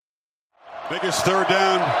Biggest third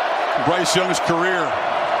down in Bryce Young's career.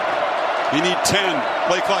 You need 10.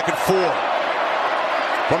 Play clock at 4.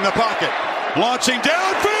 From the pocket. Launching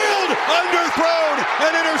downfield. Underthrown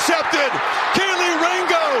and intercepted. Keely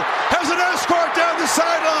Ringo has an escort down the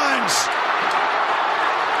sidelines.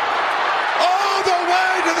 All the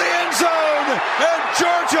way to the end zone. And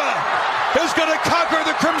Georgia is going to conquer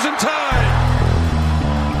the Crimson Tide.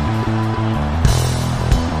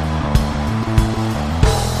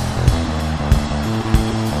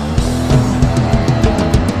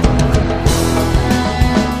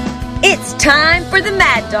 It's time for the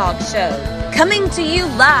Mad Dawg Show, coming to you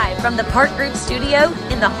live from the Park Group studio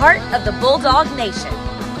in the heart of the Bulldog Nation.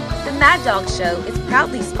 The Mad Dawg Show is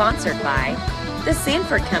proudly sponsored by the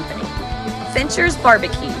Samford Company, Fincher's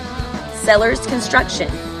Barbecue, Sellers Construction,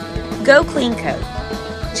 Go Clean Co.,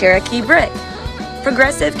 Cherokee Brick,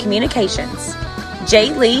 Progressive Communications,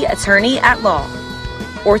 J. Lee Attorney at Law,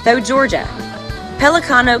 Ortho Georgia,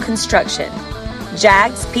 Pelicano Construction,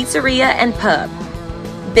 Jags Pizzeria and Pub,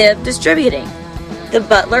 Bibb Distributing, the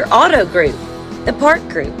Butler Auto Group, the Park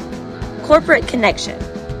Group, Corporate Connection,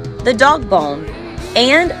 the Dog Bone,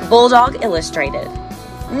 and Bulldog Illustrated.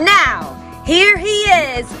 Now, here he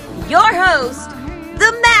is, your host,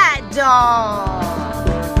 the Mad Dawg.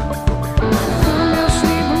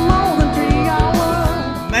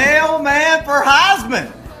 Mailman for Heisman.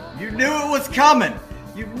 You knew it was coming.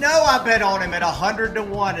 You know I bet on him at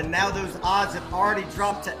 100-1, and now those odds have already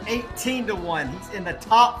dropped to 18-1. He's in the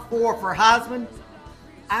top 4 for Heisman.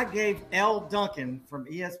 I gave Elle Duncan from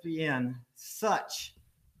ESPN such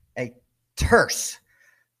a terse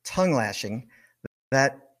tongue lashing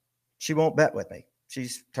that she won't bet with me.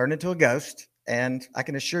 She's turned into a ghost, and I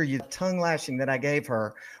can assure you the tongue lashing that I gave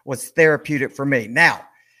her was therapeutic for me. Now,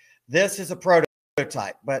 this is a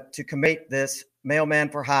prototype, but to commit this Mailman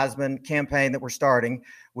for Heisman campaign that we're starting,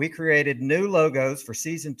 we created new logos for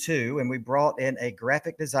season 2, and we brought in a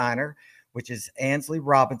graphic designer, which is Ansley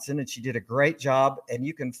Robinson, and she did a great job. And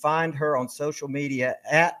you can find her on social media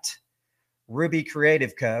at Ruby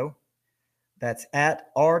Creative Co. That's at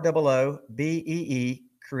ROOBEE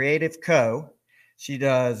Creative Co. She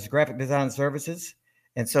does graphic design services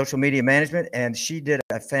and social media management, and she did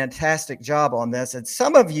a fantastic job on this. And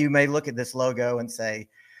some of you may look at this logo and say,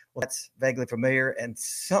 well, that's vaguely familiar. And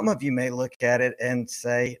some of you may look at it and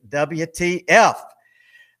say, WTF,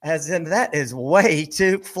 as in that is way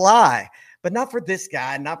too fly. But not for this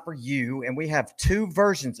guy, not for you. And we have 2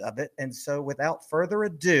 versions of it. And so without further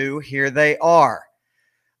ado, here they are.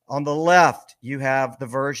 On the left, you have the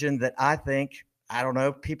version that I think, I don't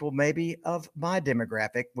know, people maybe of my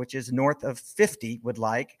demographic, which is north of 50, would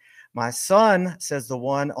like. My son says the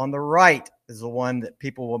one on the right is the one that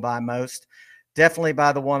people will buy most. Definitely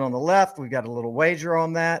buy the one on the left. We've got a little wager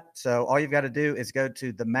on that. So all you've got to do is go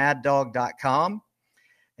to themaddawg.com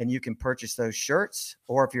and you can purchase those shirts.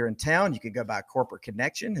 Or if you're in town, you can go by Corporate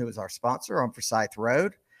Connection, who is our sponsor on Forsyth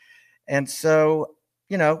Road. And so,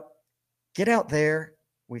 get out there.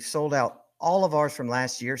 We've sold out all of ours from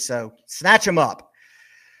last year. So snatch them up.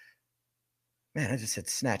 Man, I just said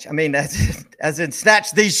snatch. I mean, as in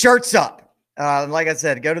snatch these shirts up. Like I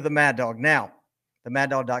said, go to the Mad Dawg now,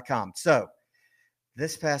 themaddawg.com. So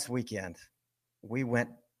this past weekend, we went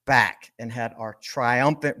back and had our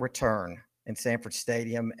triumphant return in Sanford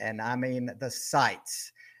Stadium. And I mean, the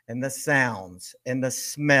sights and the sounds and the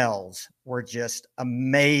smells were just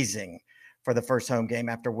amazing for the first home game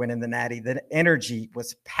after winning the Natty. The energy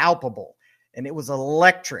was palpable and it was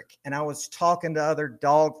electric. And I was talking to other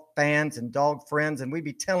Dog fans and Dog friends, and we'd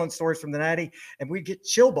be telling stories from the Natty, and we'd get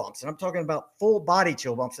chill bumps. And I'm talking about full body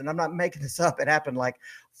chill bumps. And I'm not making this up. It happened like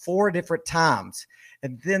 4 different times.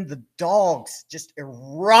 And then the Dogs just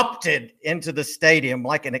erupted into the stadium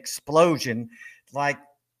like an explosion, like,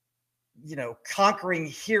 conquering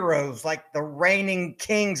heroes, like the reigning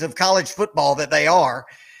kings of college football that they are.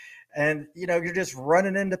 And, you're just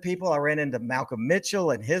running into people. I ran into Malcolm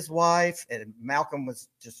Mitchell and his wife, and Malcolm was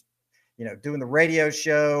just, doing the radio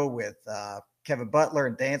show with Kevin Butler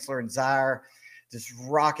and Dantzler and Zaire, just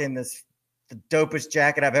rocking the dopest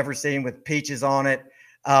jacket I've ever seen with peaches on it.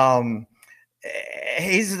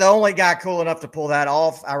 He's the only guy cool enough to pull that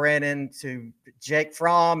off. I ran into Jake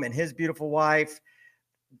Fromm and his beautiful wife.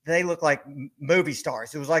 They look like movie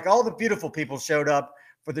stars. It was like all the beautiful people showed up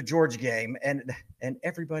for the Georgia game, and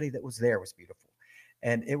everybody that was there was beautiful.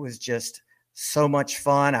 And it was just so much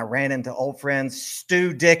fun. I ran into old friends,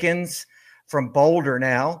 Stu Dickens from Boulder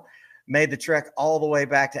now, made the trek all the way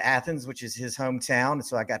back to Athens, which is his hometown. And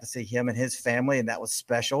so I got to see him and his family, and that was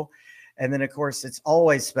special. And then, of course, it's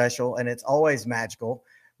always special and it's always magical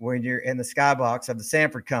when you're in the skybox of the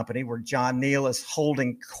Samford Company, where John Neal is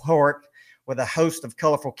holding court with a host of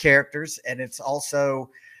colorful characters. And it's also,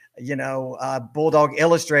 Bulldog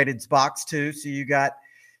Illustrated's box too. So you got,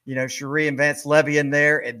 Cherie and Vance Levy in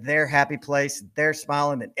there at their happy place. They're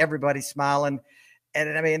smiling and everybody's smiling.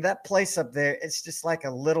 And I mean, that place up there, it's just like a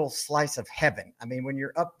little slice of heaven. I mean, when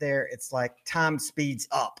you're up there, it's like time speeds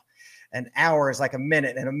up. An hour is like a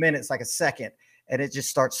minute, and a minute's like a second. And it just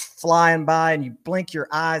starts flying by, and you blink your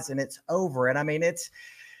eyes and it's over. And I mean, it's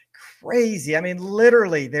crazy. I mean,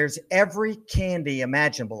 literally, there's every candy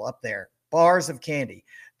imaginable up there, bars of candy.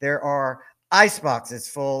 There are ice boxes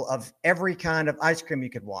full of every kind of ice cream you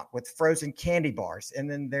could want with frozen candy bars.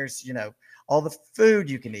 And then there's, all the food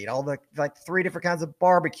you can eat, all the like 3 different kinds of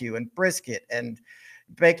barbecue and brisket and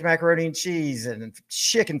baked macaroni and cheese and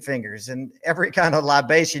chicken fingers and every kind of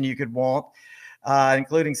libation you could want,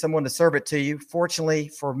 including someone to serve it to you. Fortunately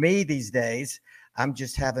for me these days, I'm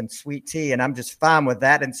just having sweet tea and I'm just fine with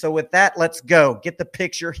that. And so with that, let's go. Get the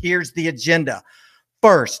picture. Here's the agenda.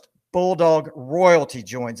 First, Bulldog royalty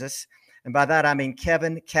joins us. And by that, I mean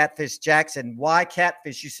Kevin Catfish Jackson. Why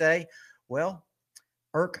Catfish, you say? Well,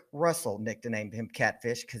 Irk Russell nicknamed him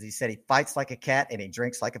Catfish because he said he fights like a cat and he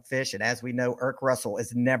drinks like a fish. And as we know, Irk Russell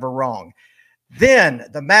is never wrong. Then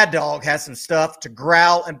the Mad Dawg has some stuff to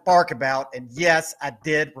growl and bark about. And yes, I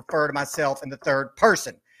did refer to myself in the third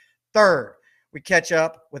person. Third, we catch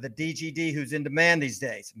up with a DGD who's in demand these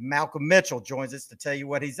days. Malcolm Mitchell joins us to tell you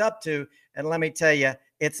what he's up to. And let me tell you,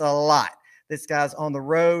 it's a lot. This guy's on the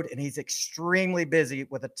road and he's extremely busy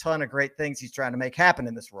with a ton of great things he's trying to make happen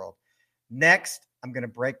in this world. Next, I'm going to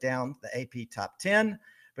break down the AP top 10,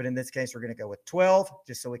 but in this case, we're going to go with 12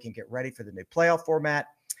 just so we can get ready for the new playoff format.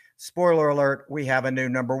 Spoiler alert, we have a new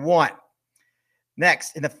number 1.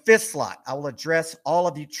 Next, in the 5th slot, I will address all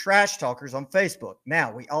of you trash talkers on Facebook.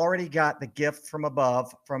 Now, we already got the gift from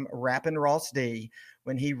above from Rappin' Ross D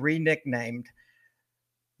when he re-nicknamed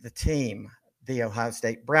the team the Ohio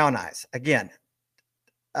State Brown Eyes. Again,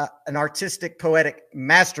 an artistic, poetic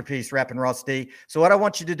masterpiece, Rappin' Ross D. So what I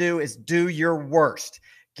want you to do is do your worst.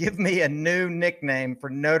 Give me a new nickname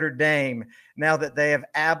for Notre Dame now that they have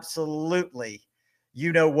absolutely,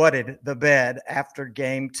 whatted the bed after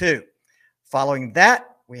game 2. Following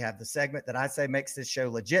that, we have the segment that I say makes this show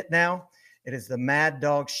legit now. It is the Mad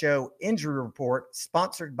Dawg Show Injury Report,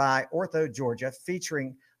 sponsored by Ortho Georgia,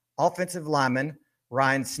 featuring offensive lineman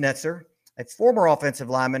Ryan Snetzer, a former offensive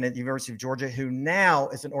lineman at the University of Georgia who now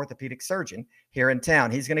is an orthopedic surgeon here in town.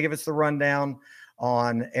 He's going to give us the rundown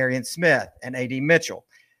on Arian Smith and A.D. Mitchell.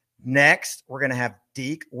 Next, we're going to have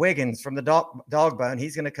Deke Wiggins from the Dog Bone.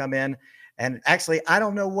 He's going to come in, and actually, I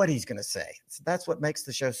don't know what he's going to say. So that's what makes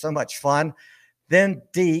the show so much fun. Then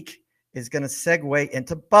Deke is going to segue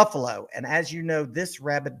into Buffalo. And as you know, this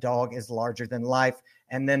rabid dog is larger than life.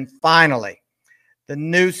 And then finally, the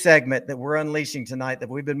new segment that we're unleashing tonight that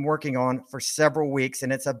we've been working on for several weeks,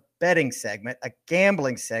 and it's a betting segment, a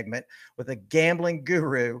gambling segment with a gambling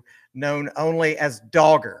guru known only as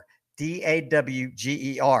Dogger,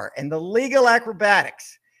 Dawger, and the legal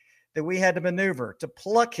acrobatics that we had to maneuver to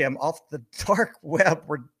pluck him off the dark web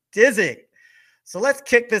were dizzying. So let's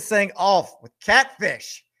kick this thing off with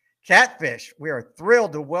Catfish. Catfish, we are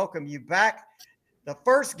thrilled to welcome you back. The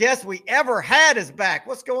first guest we ever had is back.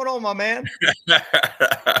 What's going on, my man?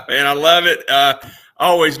 Man, I love it.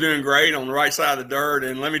 Always doing great on the right side of the dirt.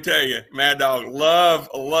 And let me tell you, Mad Dawg,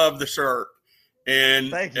 love the shirt.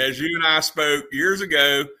 And as you and I spoke years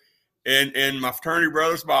ago in my fraternity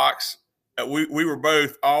brother's box, we were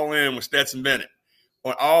both all in with Stetson Bennett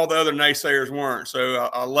when all the other naysayers weren't. So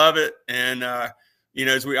I love it. And,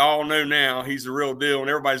 as we all know now, he's the real deal, and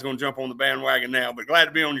everybody's going to jump on the bandwagon now. But glad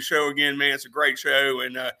to be on your show again, man. It's a great show,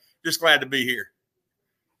 and just glad to be here.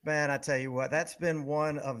 Man, I tell you what, that's been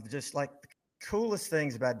one of just like the coolest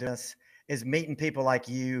things about doing this is meeting people like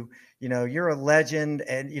you. You're a legend,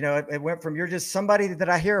 and, it went from you're just somebody that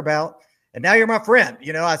I hear about, and now you're my friend.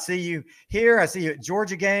 I see you here. I see you at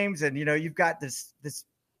Georgia games, and, you've got this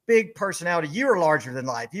big personality. You are larger than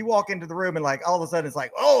life. You walk into the room and like all of a sudden it's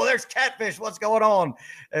like, oh, there's Catfish. What's going on?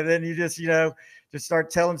 And then you just, just start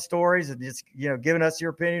telling stories and just, giving us your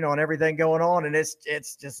opinion on everything going on. And it's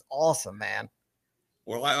just awesome, man.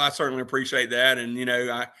 Well, I certainly appreciate that. And,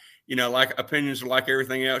 like opinions are like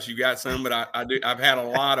everything else. You got some, but I've had a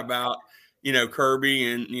lot about,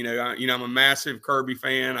 Kirby and, I'm a massive Kirby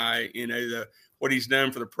fan. What he's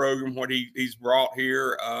done for the program, what he's brought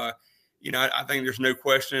here, I think there's no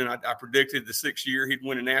question. I predicted the 6th year he'd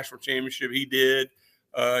win a national championship. He did,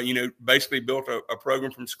 basically built a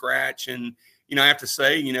program from scratch. And, I have to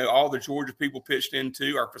say, all the Georgia people pitched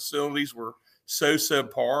into our facilities were so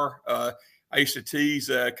subpar. I used to tease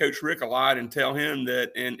Coach Rick a lot and tell him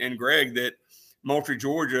that, and Greg, that, Moultrie,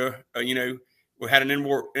 Georgia, we had an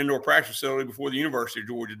indoor practice facility before the University of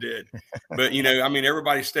Georgia did. But,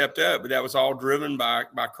 everybody stepped up, but that was all driven by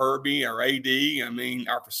Kirby, our AD.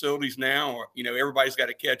 Our facilities now, everybody's got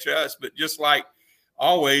to catch us. But just like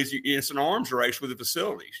always, it's an arms race with the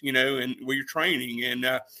facilities, and where you're training.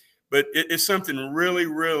 And but it's something really,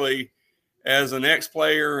 really, as an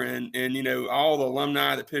ex-player and all the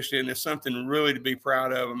alumni that pitched in, it's something really to be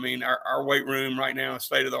proud of. Our weight room right now is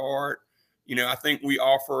state of the art. I think we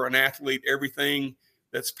offer an athlete everything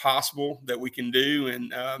that's possible that we can do.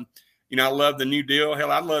 And, I love the new deal.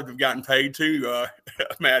 Hell, I'd love to have gotten paid too,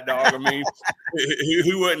 Mad Dawg.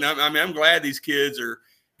 Who wouldn't? I'm glad these kids are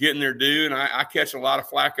getting their due. And I catch a lot of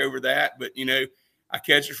flack over that. But, I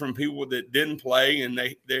catch it from people that didn't play. And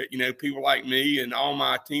they're people like me and all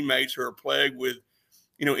my teammates who are plagued with,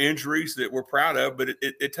 injuries that we're proud of. But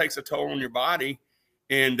it takes a toll on your body.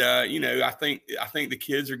 And, I think the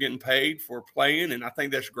kids are getting paid for playing, and I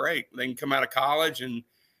think that's great. They can come out of college and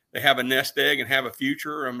they have a nest egg and have a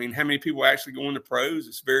future. How many people actually go into pros?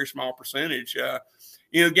 It's a very small percentage.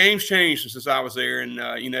 Games changed since I was there, and,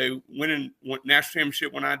 winning national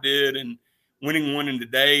championship when I did and winning one in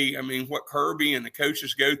today. What Kirby and the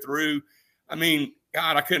coaches go through.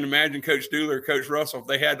 God, I couldn't imagine Coach Dooley or Coach Russell if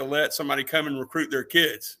they had to let somebody come and recruit their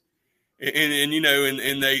kids. And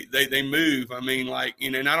they move.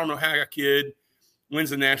 And I don't know how a kid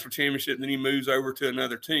wins the national championship and then he moves over to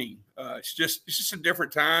another team. It's just a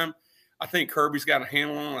different time. I think Kirby's got a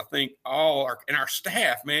handle on it. I think our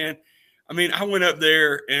staff, man. I went up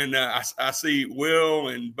there and I see Will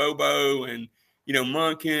and Bobo and,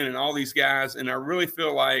 Munkin and all these guys. And I really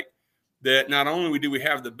feel like that not only do we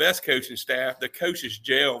have the best coaching staff, the coaches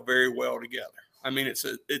gel very well together.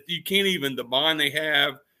 You can't even, the bond they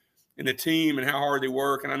have and the team and how hard they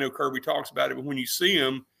work. And I know Kirby talks about it, but when you see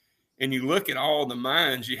them and you look at all the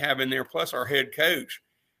minds you have in there, plus our head coach,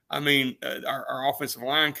 our offensive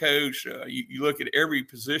line coach, you look at every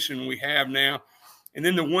position we have now. And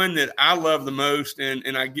then the one that I love the most,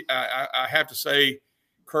 and I have to say,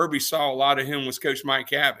 Kirby saw a lot of him, was Coach Mike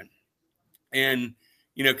Cabin. And,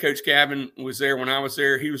 Coach Cabin was there when I was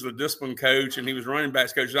there. He was the discipline coach and he was running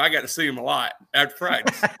backs coach. So I got to see him a lot after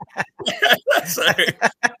practice.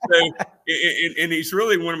 And he's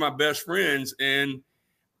really one of my best friends. And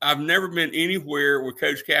I've never been anywhere with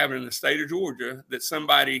Coach Cabin in the state of Georgia that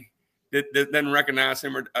somebody that doesn't recognize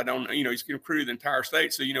him, or I don't know, he's going to recruit the entire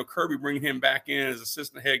state. So, Kirby bringing him back in as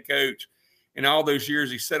assistant head coach and all those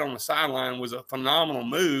years he sat on the sideline was a phenomenal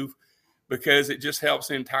move, because it just helps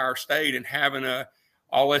the entire state. And having a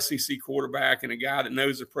all SEC quarterback and a guy that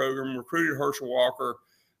knows the program, recruited Herschel Walker.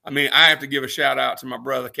 I have to give a shout out to my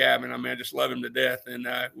brother Cabin. I just love him to death. And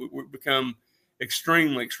we've become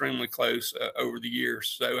extremely, extremely close over the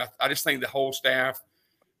years. So I just think the whole staff,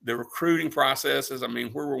 the recruiting processes, where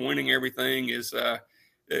we're winning everything is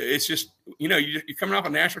it's just, you're coming off a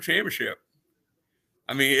national championship.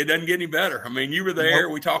 It doesn't get any better. You were there.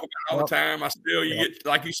 We talk about it all the time. You get,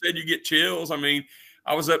 like you said, you get chills.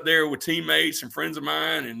 I was up there with teammates and friends of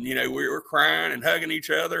mine, and, we were crying and hugging each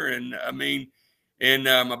other. And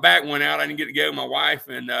my back went out. I didn't get to go. My wife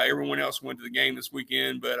and everyone else went to the game this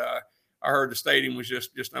weekend, but I heard the stadium was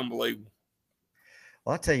just unbelievable.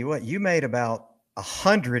 Well, I'll tell you what, you made about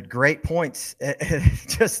 100 great points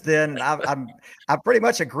just then. I pretty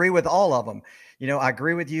much agree with all of them. I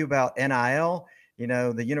agree with you about NIL.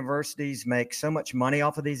 The universities make so much money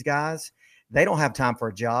off of these guys. They don't have time for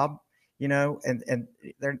a job, and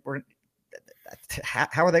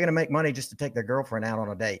how are they going to make money just to take their girlfriend out on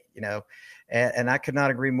a date, and I could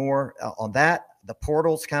not agree more on that. The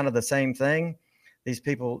portal's kind of the same thing. These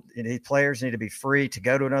people, these players need to be free to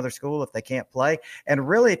go to another school if they can't play. And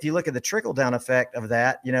really, if you look at the trickle down effect of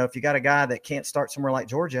that, if you got a guy that can't start somewhere like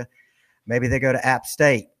Georgia, maybe they go to App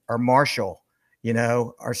State or Marshall,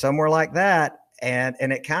 or somewhere like that. And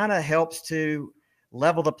it kind of helps to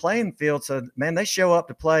level the playing field. So, man, they show up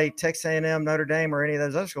to play Texas A&M, Notre Dame, or any of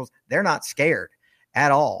those other schools. They're not scared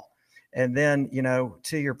at all. And then,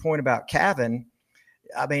 to your point about Kevin,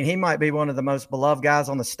 he might be one of the most beloved guys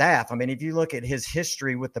on the staff. If you look at his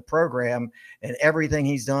history with the program and everything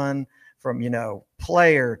he's done from,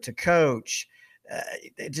 player to coach,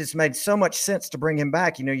 it just made so much sense to bring him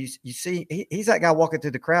back. You see, he's that guy walking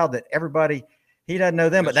through the crowd that everybody, he doesn't know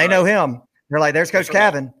them, but they know him. They're like, there's Coach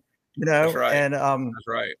Kevin, That's right. And that's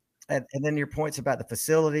right. And then your points about the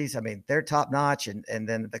facilities, they're top notch. And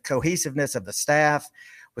then the cohesiveness of the staff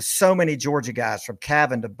with so many Georgia guys, from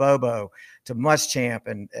Kevin to Bobo to Muschamp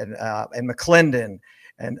and McClendon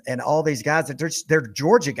and all these guys that they're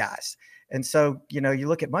Georgia guys. And so, you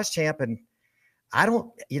look at Muschamp and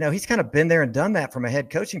he's kind of been there and done that from a head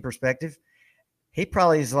coaching perspective. he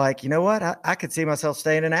probably is like, you know what? I could see myself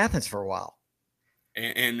staying in Athens for a while.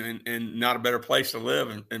 And not a better place to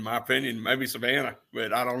live, in my opinion. Maybe Savannah,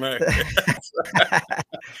 but I don't know.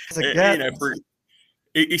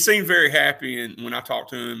 He seemed very happy, and when I talked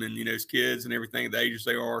to him, and his kids and everything at the ages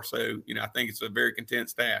they are, so I think it's a very content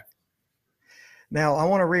staff. Now I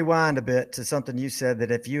want to rewind a bit to something you said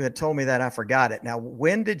that if you had told me that I forgot it. Now,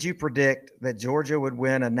 when did you predict that Georgia would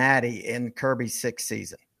win a Natty in Kirby's sixth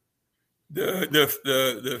season?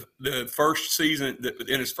 The first season,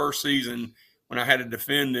 in his first season, when I had to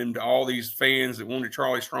defend him to all these fans that wanted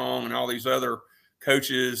Charlie Strong and all these other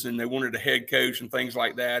coaches, and they wanted a head coach and things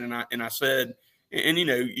like that. And I said, and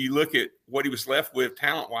you look at what he was left with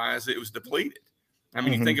talent wise, it was depleted. I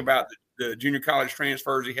mean, you think about the junior college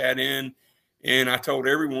transfers he had in, and I told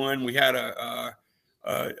everyone we had a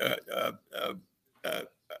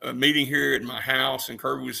meeting here at my house, and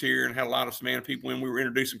Kirby was here and had a lot of Savannah people in. We were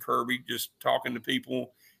introducing Kirby, just talking to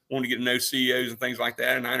people, wanted to get to know CEOs and things like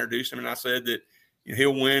that. And I introduced him, and I said that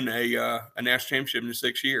he'll win a national championship in his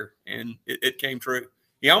sixth year. And it came true.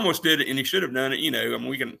 He almost did it, and he should have done it. I mean,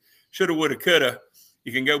 we can shoulda, woulda, coulda.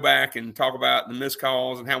 You can go back and talk about the missed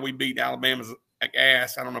calls and how we beat Alabama's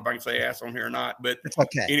ass. I don't know if I can say ass on here or not, but it's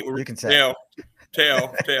okay. You can say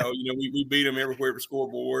tell. We beat them everywhere at the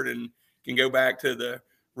scoreboard, and can go back to the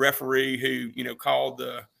referee who called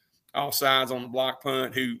the offsides on the block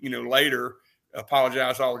punt, who later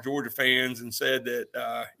apologized to all the Georgia fans and said that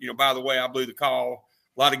by the way, I blew the call.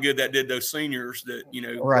 A lot of good that did those seniors that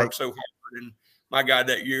worked so hard. And my God,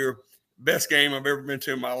 that year, best game I've ever been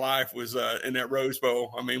to in my life was in that Rose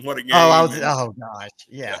Bowl. I mean, what a game! Oh gosh,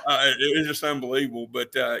 yeah, it was just unbelievable.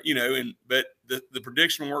 But but the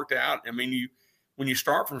prediction worked out. I mean, when you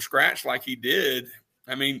start from scratch like he did,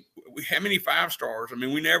 I mean, how many 5-stars? I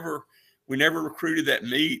mean, we never recruited that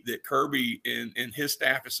meat that Kirby and his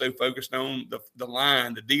staff is so focused on, the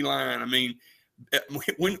line, the D line. I mean,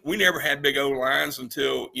 we never had big O lines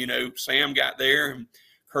until Sam got there and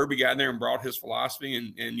Kirby got there and brought his philosophy.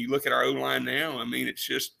 And you look at our O line now. I mean, it's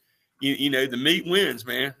just the meat wins,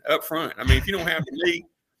 man, up front. I mean, if you don't have the meat,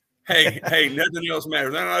 hey, nothing else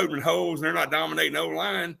matters. They're not opening holes. And they're not dominating O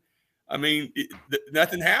line. I mean,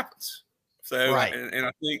 nothing happens. So, right. And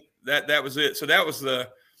I think that was it. So that was the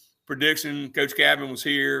prediction. Coach Cabin was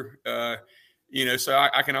here, so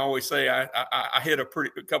I can always say I hit a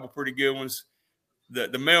couple pretty good ones.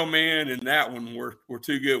 The mailman and that one were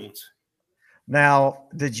two good ones. Now,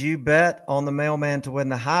 did you bet on the mailman to win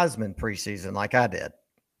the Heisman preseason like I did?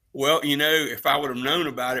 Well, if I would have known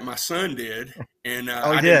about it, my son did, and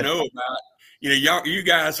I did. Didn't know about it. You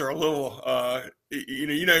guys are a little,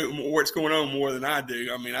 what's going on more than I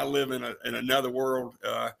do. I mean, I live in another world,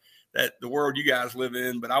 that the world you guys live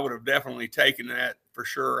in, but I would have definitely taken that for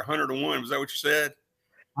sure. 100 to 1. Was that what you said?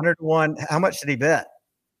 100 to 1. How much did he bet?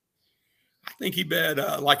 I think he bet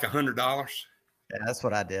like $100. Yeah, that's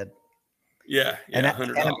what I did. Yeah,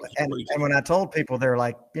 $100. And when I told people, they're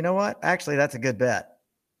like, you know what? Actually, that's a good bet.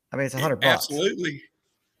 I mean, it's $100. Absolutely.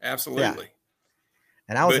 Yeah.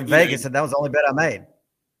 And I was in Vegas, and that was the only bet I made.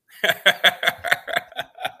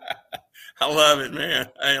 I love it, man.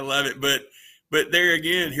 I love it. But there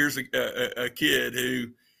again, here's a kid who,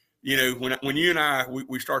 when you and I,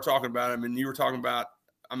 we start talking about him, and you were talking about,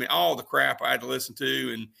 I mean, all the crap I had to listen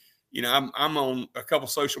to. And, I'm on a couple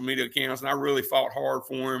social media accounts, and I really fought hard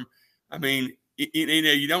for him. I mean,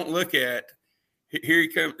 you don't look at, here he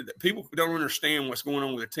comes. People don't understand what's going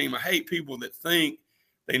on with the team. I hate people that think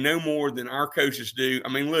they know more than our coaches do. I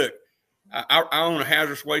mean, look, I own a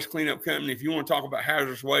hazardous waste cleanup company. If you want to talk about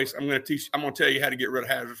hazardous waste, I'm going to tell you how to get rid of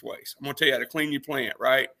hazardous waste. I'm going to tell you how to clean your plant,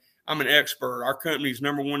 right? I'm an expert. Our company's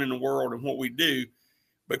number one in the world in what we do.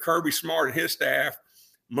 But Kirby Smart and his staff,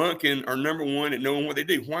 Monken, are number one at knowing what they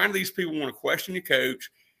do. Why do these people want to question the coach,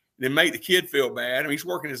 then make the kid feel bad? I mean, he's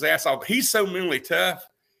working his ass off. He's so mentally tough.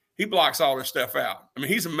 He blocks all this stuff out. I mean,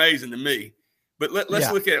 he's amazing to me. But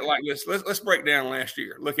let's look at it like this. Let's break down last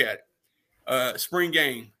year. Look at it. Spring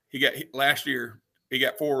game. Last year, he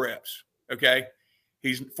got 4 reps. Okay.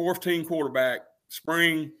 He's 4th-team quarterback,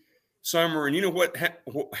 spring, summer. And you know what,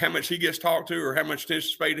 how much he gets talked to or how much attention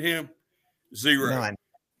is paid to him? 0. 9.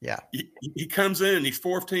 Yeah. He comes in, he's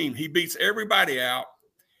 4th team. He beats everybody out.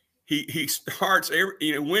 He starts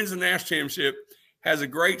wins the national championship, has a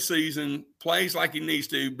great season, plays like he needs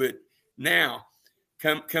to. But now,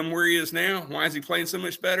 come where he is now, why is he playing so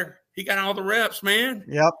much better? He got all the reps, man.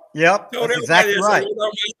 Yep. That's exactly right.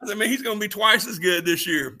 I mean, he's going to be twice as good this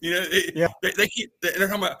year. They're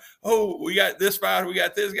talking about, we got this fighter, we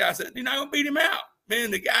got this guy. I said, you're not going to beat him out. Man,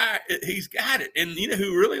 the guy, he's got it. And you know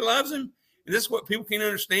who really loves him? And this is what people can't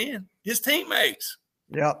understand. His teammates.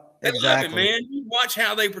 Yep, They exactly. love it, man. You watch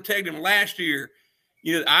how they protected him last year.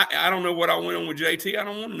 You know, I don't know what I went on with JT. I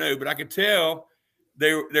don't want to know, but I could tell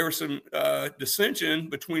there was some dissension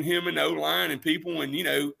between him and the O-line and people, and, you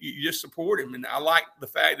know, you just support him. And I like the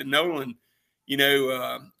fact that Nolan, you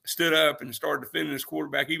know, stood up and started defending his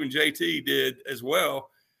quarterback. Even JT did as well.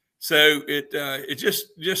 So it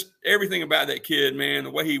just everything about that kid, man, the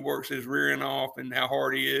way he works his rear end off and how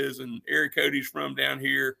hard he is. And Eric Cody's from down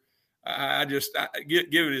here. I give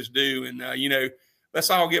it his due. And, you know, let's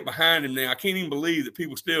all get behind him now. I can't even believe that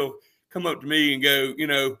people still come up to me and go, you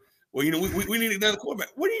know, well, you know, we need another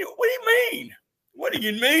quarterback. What do you mean? What do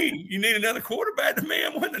you mean? You need another quarterback? The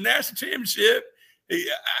man won the national championship.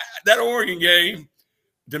 That Oregon game,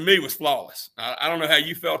 to me, was flawless. I don't know how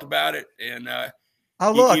you felt about it. And,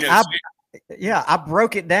 look, you know, I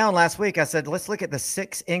broke it down last week. I said, let's look at the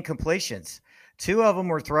 6 incompletions. 2 of them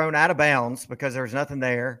were thrown out of bounds because there was nothing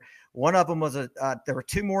there. One of them was there were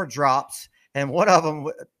 2 more drops, and one of them,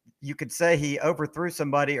 you could say he overthrew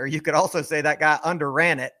somebody, or you could also say that guy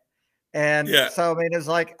underran it. And so, I mean, it was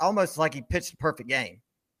like almost like he pitched a perfect game.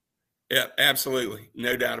 Yeah, absolutely.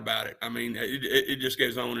 No doubt about it. I mean, it just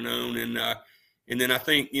goes on. And then I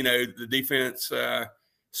think, you know, the defense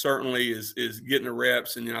certainly is getting the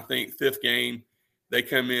reps. And then I think 5th game, they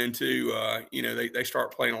come into, you know, they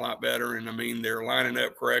start playing a lot better. And, I mean, they're lining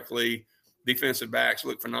up correctly. Defensive backs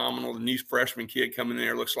look phenomenal. The new freshman kid coming in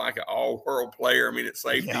there looks like an all-world player. I mean, at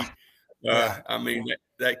safety. I mean,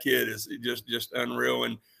 that kid is just unreal.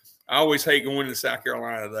 And I always hate going to South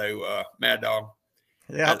Carolina, though, Mad Dawg.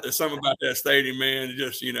 Yeah, there's something about that stadium, man.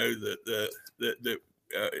 Just, you know, the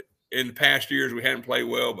in the past years we hadn't played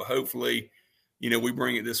well, but hopefully, you know, we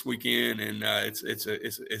bring it this weekend, and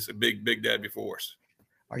it's a big W for us.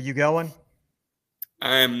 Are you going?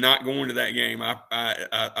 I am not going to that game.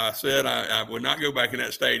 I said I would not go back in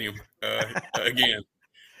that stadium again.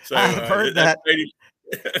 So I've heard that.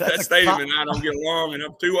 That stadium and I don't get along, and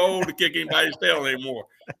I'm too old to kick anybody's tail anymore.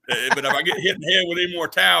 But if I get hit in the head with any more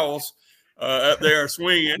towels up there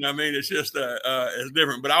swinging, I mean, it's just it's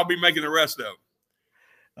different. But I'll be making the rest of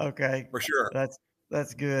them. Okay, for sure.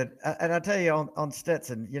 That's good. And I tell you, on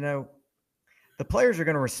Stetson, you know, the players are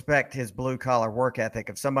going to respect his blue collar work ethic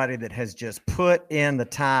of somebody that has just put in the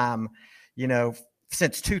time, you know,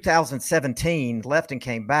 since 2017, left and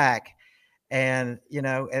came back. And, you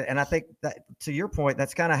know, and I think that, to your point,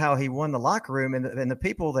 that's kind of how he won the locker room, and the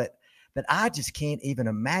people that I just can't even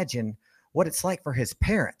imagine what it's like for his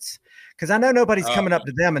parents. Because I know nobody's coming up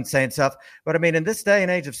to them and saying stuff, but I mean, in this day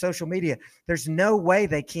and age of social media, there's no way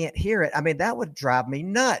they can't hear it. I mean, that would drive me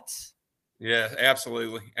nuts. Yeah,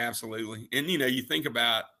 absolutely. Absolutely. And, you know, you think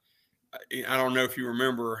about, I don't know if you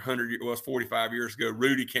remember 45 years ago,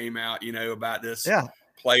 Rudy came out, you know, about this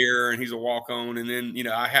player, and he's a walk-on. And then, you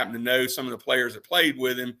know, I happen to know some of the players that played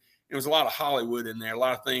with him. There was a lot of Hollywood in there, a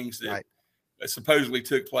lot of things that supposedly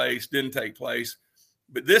took place, didn't take place.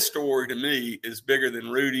 But this story to me is bigger than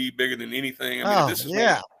Rudy, bigger than anything. I mean, this is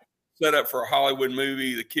set up for a Hollywood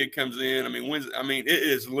movie. The kid comes in. I mean, it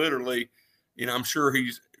is literally, you know, I'm sure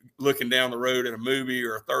he's looking down the road at a movie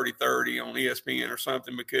or a 30-30 on ESPN or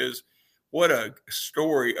something, because what a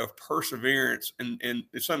story of perseverance. And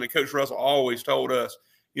it's something that Coach Russell always told us,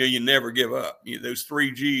 you know, you never give up. Those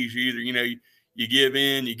 3 G's, you either, you know, you give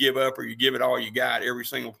in, you give up, or you give it all you got every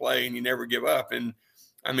single play, and you never give up. And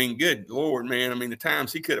I mean, good Lord, man. I mean, the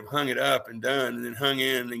times he could have hung it up and done, and then hung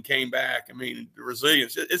in and then came back. I mean, the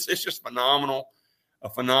resilience, it's just phenomenal, a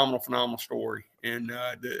phenomenal story. And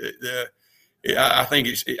I think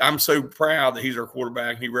I'm so proud that he's our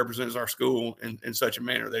quarterback and he represents our school in such a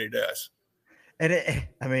manner that he does.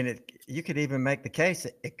 And you could even make the case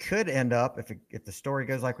it could end up, if the story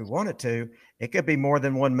goes like we want it to, it could be more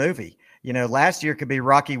than one movie. You know, last year could be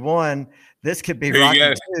Rocky 1. This could be Rocky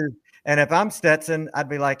 2. And if I'm Stetson, I'd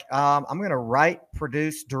be like, I'm going to write,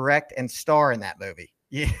 produce, direct, and star in that movie.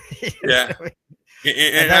 Yeah.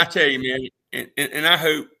 And I tell you, man, and I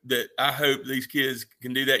hope these kids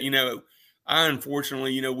can do that. You know, I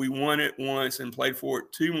unfortunately, you know, we won it once and played for it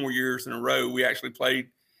 2 more years in a row. We actually played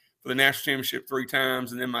for the national championship 3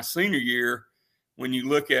 times. And then my senior year, when you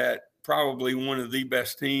look at probably one of the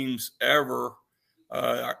best teams ever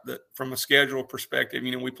from a schedule perspective,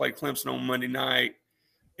 you know, we played Clemson on Monday night.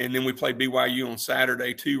 And then we played BYU on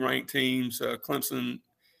Saturday, 2 ranked teams. Clemson,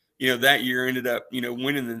 you know, that year ended up, you know,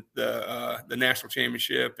 winning the national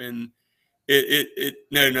championship. And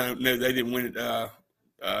no, they didn't win it.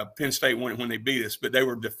 Penn State won it when they beat us, but they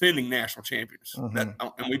were defending national champions.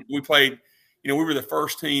 And we played, you know, we were the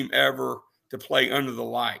first team ever to play under the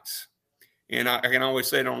lights. And I can always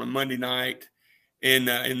say it on a Monday night. And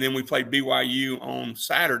then we played BYU on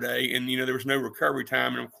Saturday, and, there was no recovery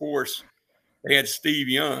time. And, of course, they had Steve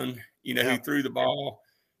Young, who threw the ball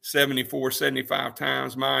 74, 75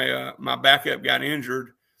 times. My backup got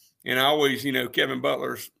injured. And I always, Kevin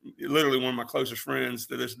Butler's literally one of my closest friends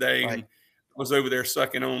to this day. Right. And I was over there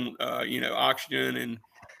sucking on, oxygen. And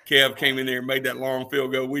Kev came in there and made that long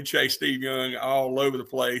field goal. We chased Steve Young all over the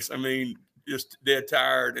place. I mean, just dead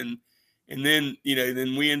tired. And then,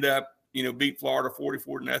 then we end up, beat Florida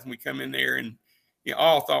 44-0. We come in there and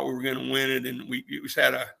all thought we were going to win it. And we just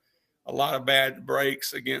had a lot of bad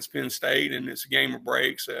breaks against Penn State, and it's a game of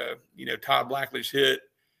breaks. Todd Blackledge hit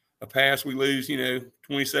a pass. We lose,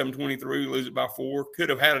 27-23, we lose it by 4. Could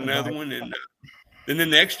have had another one. And then the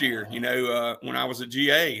next year, when I was at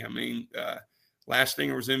GA, Last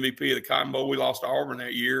Stinger was MVP of the Cotton Bowl. We lost to Auburn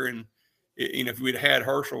that year. And, if we'd had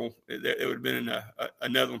Herschel, it would have been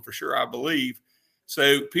another one for sure, I believe.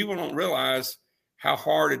 So people don't realize how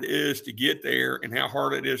hard it is to get there and how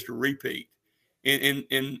hard it is to repeat.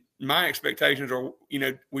 And my expectations are,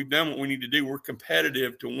 we've done what we need to do. We're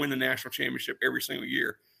competitive to win the national championship every single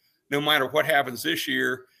year. No matter what happens this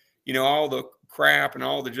year, all the crap and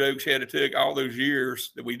all the jokes had to take all those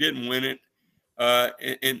years that we didn't win it.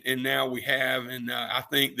 And now we have. And I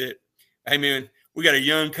think that, hey, man, we got a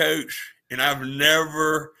young coach, and I've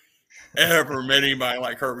never, ever met anybody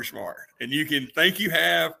like Kirby Smart. And you can think you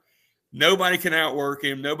have. Nobody can outwork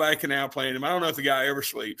him. Nobody can outplay him. I don't know if the guy ever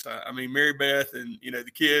sleeps. I mean, Mary Beth and,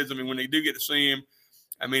 the kids, when they do get to see him,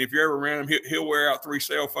 if you're ever around him, he'll wear out 3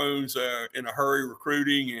 cell phones in a hurry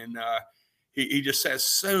recruiting. And he just has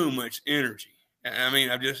so much energy.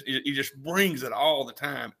 He just brings it all the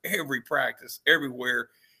time, every practice, everywhere.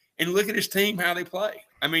 And look at his team, how they play.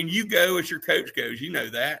 You go as your coach goes. You know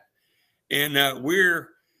that. And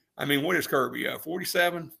what is Kirby?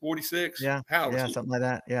 47, 46? Yeah. How old is he? Something like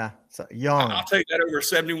that. Yeah. So young. I'll take that over a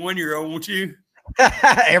 71-year-old, won't you?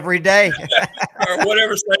 Every day. Or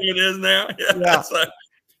whatever saying it is now. Yeah. So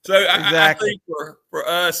exactly. I think for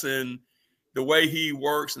us and the way he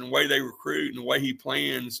works and the way they recruit and the way he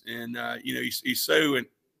plans and, he's so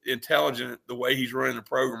intelligent the way he's running the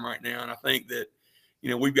program right now. And I think that,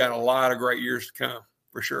 we've got a lot of great years to come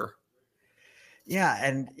for sure. Yeah.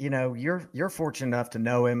 And, you're fortunate enough to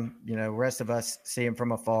know him, rest of us see him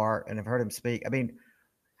from afar and have heard him speak.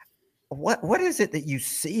 What is it that you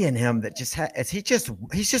see in him that just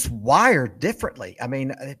he's just wired differently?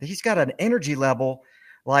 He's got an energy level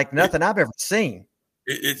like nothing I've ever seen.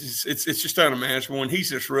 It's just unimaginable. And he's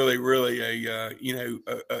just really, really a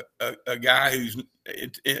guy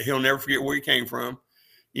he'll never forget where he came from.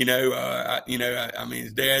 His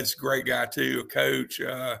dad's a great guy too, a coach,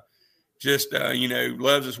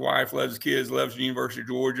 loves his wife, loves his kids, loves the University of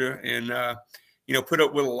Georgia, and, put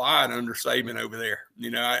up with a lot under Saban over there.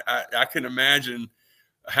 I couldn't imagine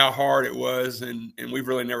how hard it was, and we've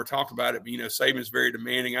really never talked about it, but, Saban's very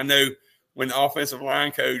demanding. I know when the offensive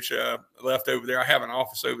line coach left over there, I have an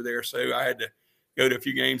office over there, so I had to go to a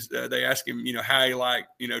few games. They asked him, how he liked,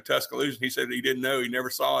 Tuscaloosa. He said he didn't know. He never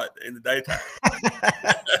saw it in the daytime.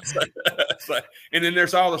 And then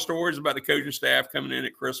there's all the stories about the coaching staff coming in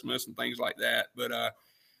at Christmas and things like that. But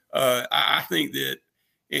I think that,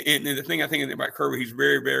 and the thing I think about Kirby, he's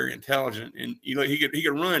very, very intelligent, and he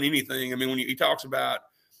could run anything. When he talks about,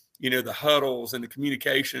 the huddles and the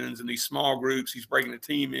communications and these small groups, he's breaking the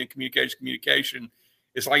team in communication.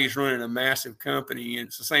 It's like he's running a massive company, and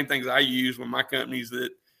it's the same things I use with my companies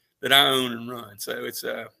that I own and run. So it's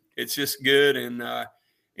just good, and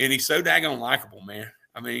he's so daggone likable, man.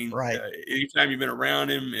 Right. Anytime you've been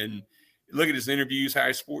around him and look at his interviews, how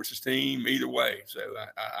he supports his team, either way. So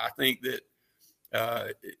I think that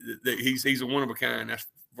he's a one of a kind, that's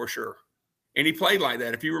for sure. And he played like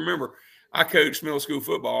that. If you remember, I coached middle school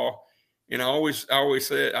football, and I always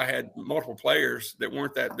said I had multiple players that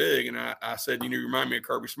weren't that big, and I said, you remind me of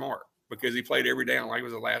Kirby Smart because he played every down like it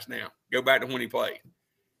was the last down. Go back to when he played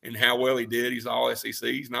and how well he did. He's all SEC.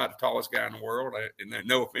 He's not the tallest guy in the world, and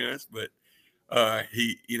no offense, but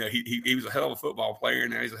he was a hell of a football player,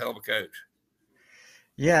 and now he's a hell of a coach.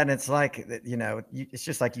 Yeah, and it's like, it's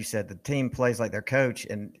just like you said, the team plays like their coach,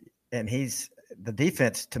 and the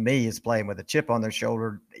defense to me is playing with a chip on their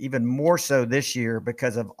shoulder, even more so this year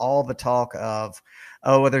because of all the talk of,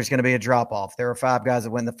 there's going to be a drop off. There are 5 guys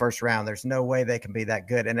that win the first round. There's no way they can be that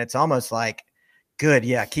good. And it's almost like, good.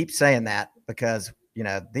 Yeah. Keep saying that because,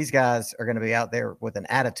 these guys are going to be out there with an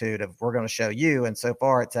attitude of we're going to show you. And so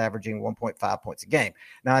far it's averaging 1.5 points a game.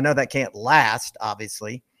 Now I know that can't last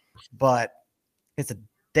obviously, but it's a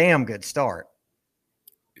damn good start.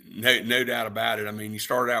 No doubt about it. You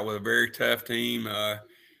started out with a very tough team.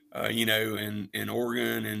 in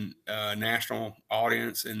Oregon and national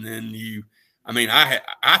audience. And then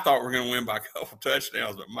I thought we were going to win by a couple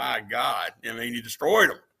touchdowns, but my God, he destroyed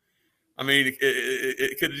them.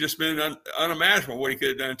 It could have just been unimaginable what he could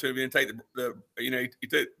have done to him and take he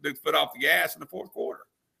took the foot off the gas in the fourth quarter.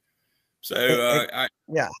 So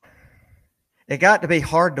it got to be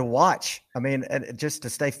hard to watch. Just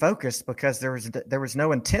to stay focused because there was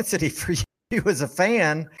no intensity for you as a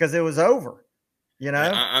fan because it was over.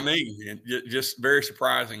 Just very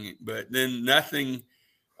surprising. But then nothing.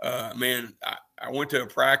 I went to a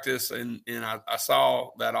practice and I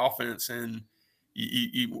saw that offense and.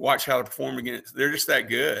 You watch how they perform against. They're just that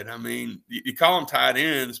good. You call them tight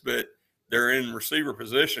ends, but they're in receiver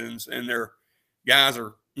positions, and their guys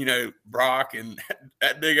are, Brock and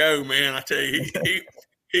that big O man. I tell you,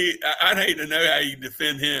 I'd hate to know how you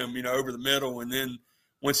defend him, over the middle, and then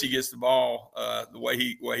once he gets the ball, the way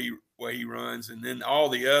he runs, and then all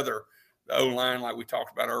the O line like we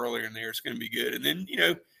talked about earlier in there, it's going to be good. And then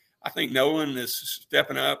I think Nolan is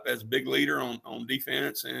stepping up as a big leader on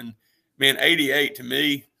defense and. Man, 88 to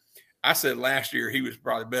me, I said last year he was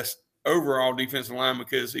probably the best overall defensive lineman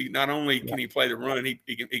because he not only can he play the run,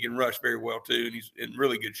 he can rush very well too, and he's in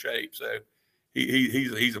really good shape. So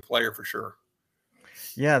he's a player for sure.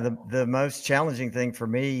 Yeah, the most challenging thing for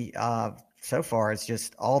me so far is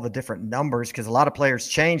just all the different numbers because a lot of players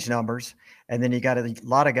change numbers, and then you got a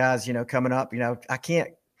lot of guys coming up. I can't.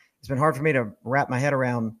 It's been hard for me to wrap my head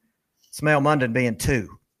around Smail Munden being 2.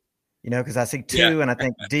 Because I see 2 and I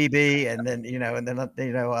think DB and then,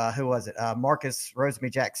 who was it? Marcus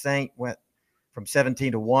Rosemy-Jackson went from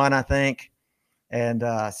 17 to 1, I think. And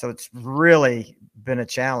so it's really been a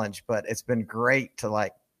challenge, but it's been great to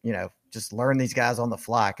just learn these guys on the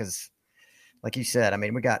fly. Cause like you said,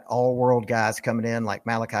 we got all world guys coming in like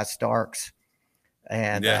Malachi Starks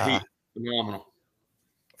and he's phenomenal.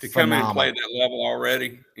 To come in and play at that level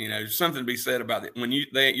already, there's something to be said about it. When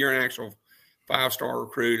you're an actual 5-star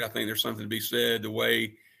recruit, I think there's something to be said. The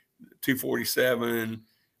way 247,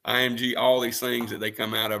 IMG, all these things that they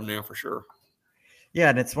come out of now for sure.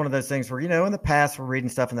 Yeah, and it's one of those things where in the past we're reading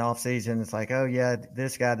stuff in the offseason. It's like, oh yeah,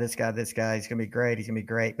 this guy, he's gonna be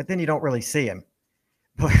great. But then you don't really see him.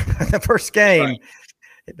 But the first game,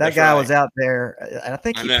 that guy was out there. And I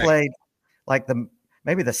think he played like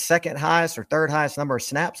maybe the second highest or third highest number of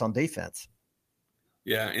snaps on defense.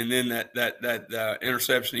 Yeah, and then that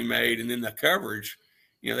interception he made, and then the coverage,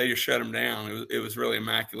 they just shut him down. It was really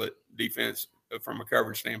immaculate defense from a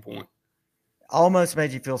coverage standpoint. Almost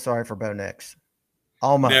made you feel sorry for Bo Nix.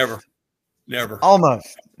 Almost. Never.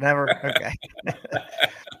 Almost. Never. Okay.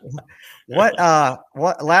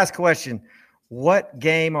 What last question. What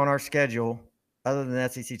game on our schedule, other than the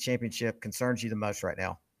SEC championship, concerns you the most right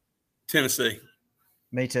now? Tennessee.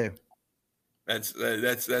 Me too. That's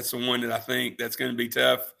the one that I think that's going to be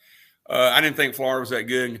tough. I didn't think Florida was that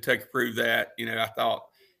good, and Kentucky proved that. I thought,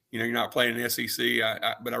 you're not playing an SEC,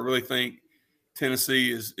 but I really think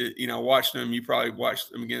Tennessee is. Watching them, you probably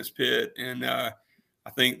watched them against Pitt, and I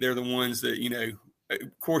think they're the ones that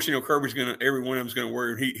Of course, Kirby's every one of them's going to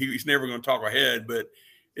worry. He's never going to talk ahead, but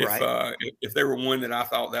if there were one that I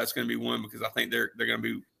thought that's going to be one because I think they're going to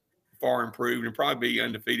be far improved and probably be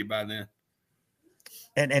undefeated by then.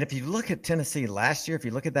 And if you look at Tennessee last year, if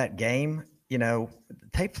you look at that game,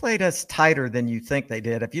 they played us tighter than you think they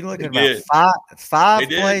did. If you look at about five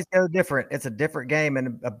plays go different, it's a different game.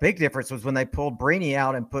 And a big difference was when they pulled Breeny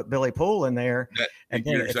out and put Billy Poole in there, and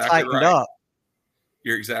then it tightened up.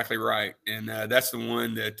 You're exactly right. And that's the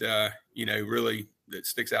one that, really that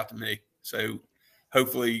sticks out to me. So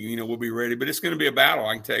hopefully, we'll be ready. But it's going to be a battle.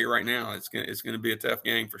 I can tell you right now, it's going to be a tough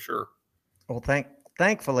game for sure. Well,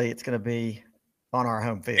 thankfully, it's going to be on our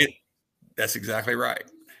home field. That's exactly right.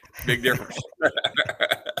 Big difference.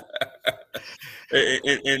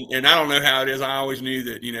 and I don't know how it is. I always knew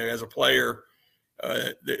that, as a player,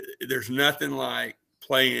 there's nothing like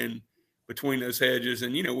playing between those hedges.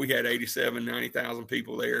 And, we had 87, 90,000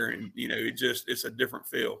 people there. And, it's a different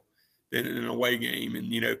feel than in an away game.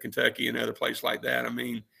 And, Kentucky and other places like that.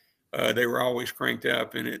 They were always cranked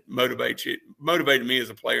up, and it motivates you. It motivated me as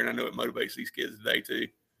a player, and I know it motivates these kids today too,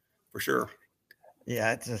 for sure.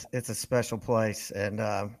 Yeah, it's a special place, and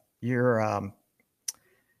you're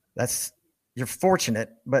fortunate,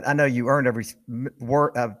 but I know you earned every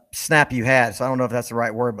snap you had. So I don't know if that's the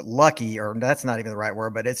right word, but lucky, or that's not even the right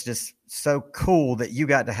word. But it's just so cool that you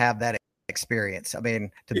got to have that experience.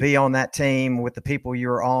 To be on that team with the people you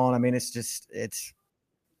were on. It's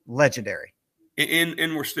legendary.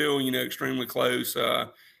 And we're still, extremely close.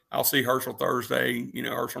 I'll see Herschel Thursday.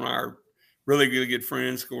 Herschel and I are really good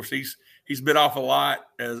friends. Of course, he's bit off a lot,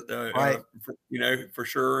 as Right. for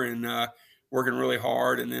sure, and working really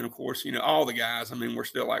hard. And then, of course, all the guys. I mean, we're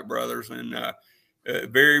still like brothers, and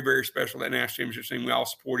very, very special, that national championship team. We all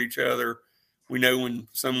support each other. We know when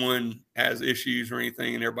someone has issues or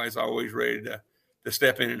anything, and everybody's always ready to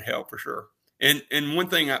step in and help for sure. And one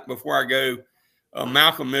thing before I go,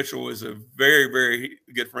 Malcolm Mitchell is a very, very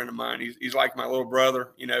good friend of mine. He's like my little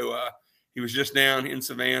brother. He was just down in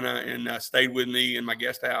Savannah and stayed with me in my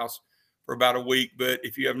guest house for about a week. But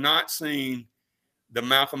if you have not seen the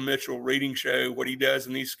Malcolm Mitchell reading show, what he does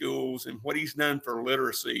in these schools and what he's done for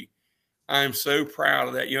literacy, I am so proud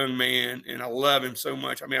of that young man, and I love him so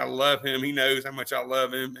much. I mean, I love him. He knows how much I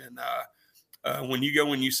love him. And when you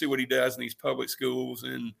go and you see what he does in these public schools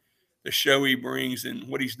and the show he brings and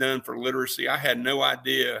what he's done for literacy, I had no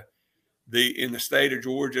idea in the state of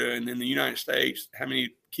Georgia and in the United States how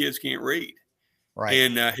many kids can't read. Right.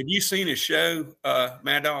 And have you seen his show,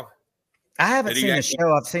 Mad Dawg? I haven't seen the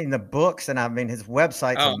show. I've seen the books, and I mean, his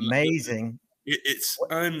website's amazing. It's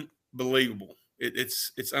unbelievable.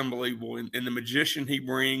 It's unbelievable. And the magician he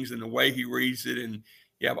brings and the way he reads it, and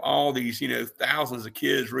you have all these, thousands of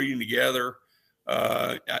kids reading together.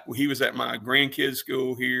 He was at my grandkids'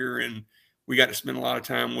 school here, and we got to spend a lot of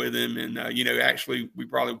time with him. And, actually we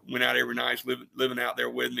probably went out every night living out there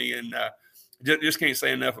with me, and just can't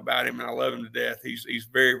say enough about him. And I love him to death. He's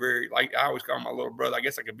very, very, like I always call him my little brother. I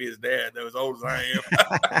guess I could be his dad, though, as old as I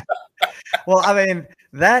am. Well, I mean,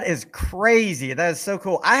 that is crazy. That is so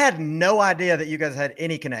cool. I had no idea that you guys had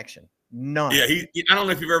any connection. None. Yeah, I don't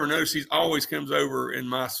know if you've ever noticed, he always comes over in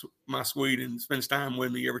my suite and spends time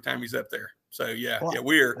with me every time he's up there. So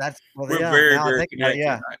we're very, very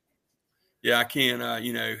connected. Yeah, I can.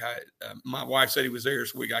 My wife said he was there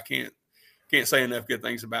this week. I can't say enough good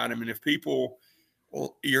things about him. And if people,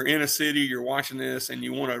 you're in a city, you're watching this, and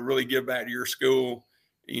you want to really give back to your school,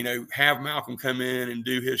 have Malcolm come in and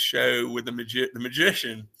do his show with the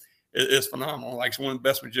magician is phenomenal. Like, it's one of the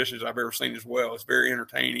best magicians I've ever seen as well. It's very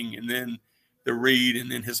entertaining. And then the read and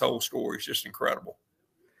then his whole story is just incredible.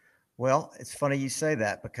 Well, it's funny you say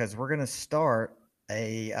that, because we're going to start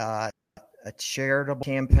a charitable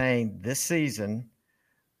campaign this season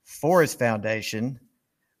for his foundation,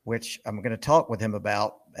 which I'm going to talk with him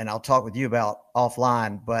about, and I'll talk with you about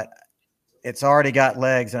offline, but it's already got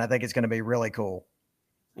legs, and I think it's going to be really cool.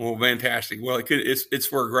 Well, fantastic. Well, it's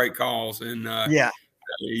for a great cause, and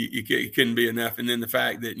it couldn't be enough. And then the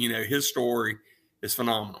fact that, his story is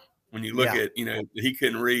phenomenal. When you look at, he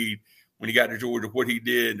couldn't read when he got to Georgia, what he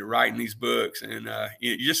did writing these books, and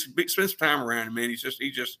you just spend some time around him, man. He's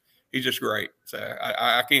just great. So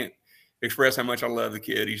I can't express how much I love the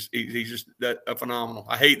kid. He's just a phenomenal.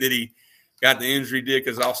 I hate that he got the injury he did,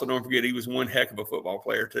 because also don't forget he was one heck of a football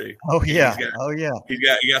player too. Oh yeah. He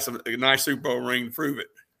got a nice Super Bowl ring to prove it.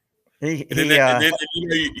 And then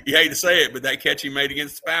you hate to say it, but that catch he made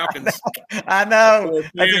against the Falcons. I know.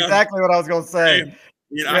 That's exactly what I was going to say.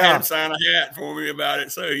 I had him sign a hat for me about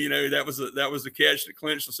it. So, that was the catch that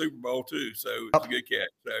clinched the Super Bowl too. So it was a good catch.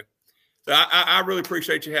 So I really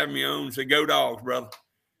appreciate you having me on. So go Dogs, brother.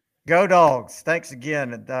 Go Dogs. Thanks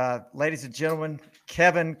again. And, ladies and gentlemen,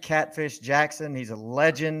 Kevin Catfish Jackson. He's a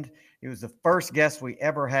legend. He was the first guest we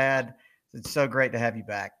ever had. It's so great to have you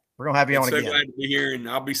back. We're going to have you on again. So glad to be here, and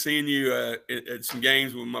I'll be seeing you at some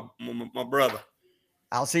games with my brother.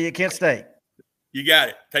 I'll see you at Kent State. You got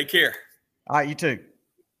it. Take care. All right, you too.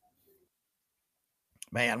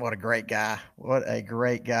 Man, what a great guy. What a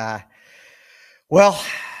great guy. Well,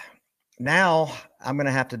 now I'm going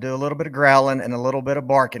to have to do a little bit of growling and a little bit of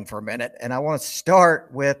barking for a minute. And I want to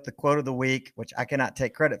start with the quote of the week, which I cannot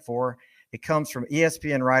take credit for. It comes from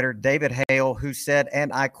ESPN writer David Hale, who said,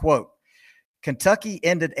 and I quote, "Kentucky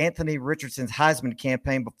ended Anthony Richardson's Heisman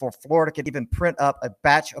campaign before Florida could even print up a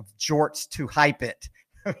batch of jorts to hype it."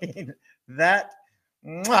 I mean, that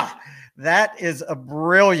is a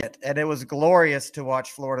brilliant, and it was glorious to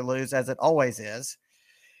watch Florida lose, as it always is.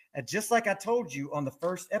 And just like I told you on the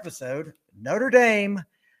first episode, Notre Dame,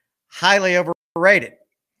 highly overrated.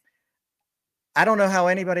 I don't know how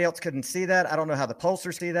anybody else couldn't see that. I don't know how the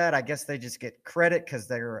pollsters see that. I guess they just get credit because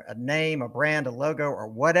they're a name, a brand, a logo, or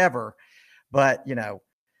whatever. But,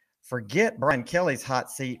 forget Brian Kelly's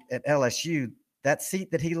hot seat at LSU. That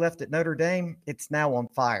seat that he left at Notre Dame, it's now on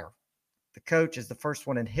fire. The coach is the first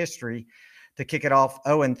one in history to kick it off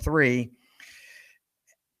 0-3.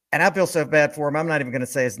 And I feel so bad for him. I'm not even going to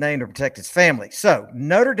say his name to protect his family. So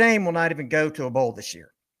Notre Dame will not even go to a bowl this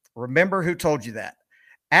year. Remember who told you that.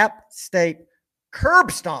 App State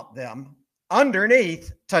curb stomped them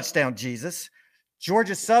underneath touchdown Jesus.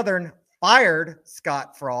 Georgia Southern fired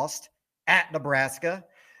Scott Frost at Nebraska.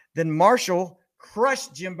 Then Marshall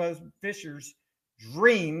crushed Jimbo Fisher's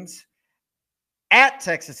dreams at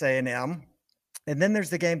Texas A&M. And then there's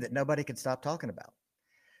the game that nobody could stop talking about.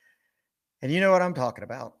 And you know what I'm talking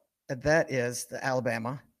about. And that is the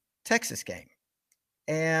Alabama-Texas game.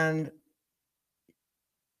 And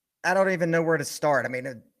I don't even know where to start. I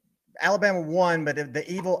mean, Alabama won, but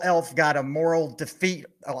the evil elf got a moral defeat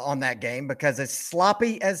on that game because as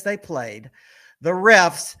sloppy as they played, the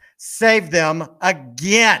refs saved them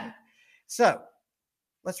again. So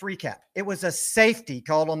let's recap. It was a safety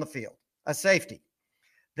called on the field, a safety.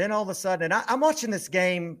 Then all of a sudden, and I'm watching this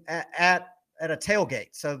game at a tailgate.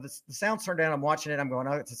 So the sound's turned down. I'm watching it. I'm going,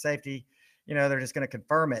 oh, it's a safety. You know, they're just going to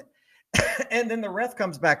confirm it. And then the ref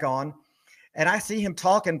comes back on, and I see him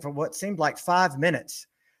talking for what seemed like 5 minutes,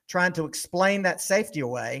 trying to explain that safety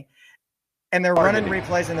away. And they're running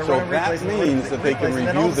replays, and they're running replays. So that means that they can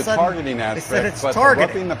review the targeting aspect, but the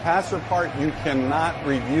roughing the passer part you cannot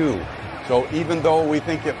review. So even though we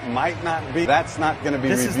think it might not be, that's not going to be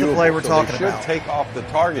reviewable. This is the play we're talking about. They should take off the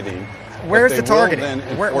targeting. Where's the targeting?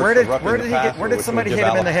 Where did somebody hit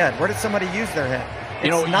him in the head? Where did somebody use their head?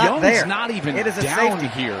 It's not Young's there. Not even it is a down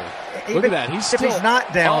safety here. Even Look at that. He's still he's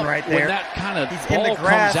not down right there. When that kind of he's ball in the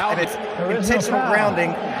grass, comes out, and it's intentional grounding,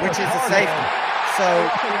 which is a safety. So,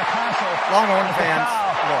 Longhorn fans,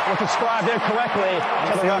 look, described incorrectly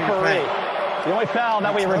to the referee. The only foul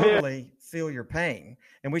that we reviewed. Feel your pain,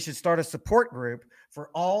 and we should start a support group for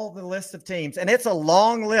all the list of teams, and it's a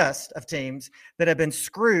long list of teams that have been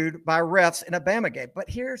screwed by refs in a Bama game. But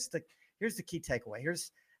here's the key takeaway.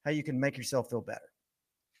 Here's how you can make yourself feel better.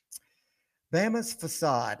 Bama's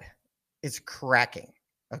facade is cracking,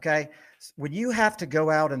 okay? When you have to go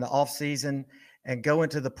out in the offseason and go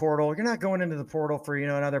into the portal, you're not going into the portal for,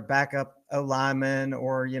 another backup O-lineman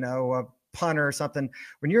or, a punter or something.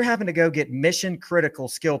 When you're having to go get mission-critical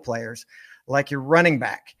skill players like your running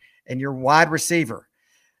back and your wide receiver,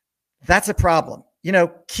 that's a problem.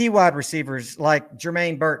 Key wide receivers like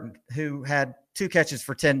Jermaine Burton, who had 2 catches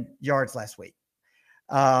for 10 yards last week.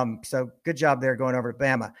 So good job there going over to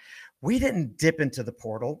Bama. We didn't dip into the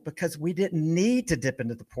portal because we didn't need to dip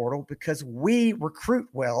into the portal because we recruit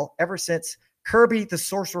well ever since Kirby the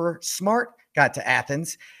Sorcerer Smart got to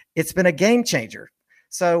Athens. It's been a game changer.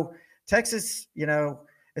 So Texas,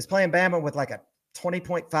 is playing Bama with like a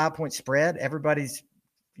 20.5 point spread. Everybody's,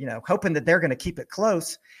 hoping that they're going to keep it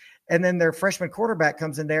close. And then their freshman quarterback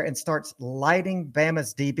comes in there and starts lighting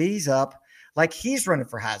Bama's DBs up like he's running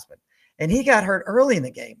for Heisman. And he got hurt early in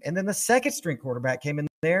the game. And then the second string quarterback came in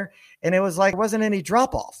there, and it was like, wasn't any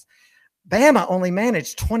drop off. Bama only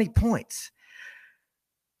managed 20 points.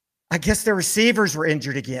 I guess the receivers were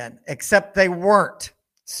injured again, except they weren't.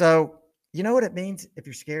 So you know what it means if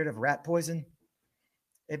you're scared of rat poison?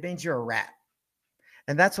 It means you're a rat.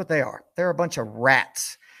 And that's what they are. They're a bunch of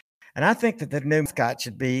rats. And I think that the new mascot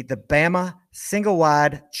should be the Bama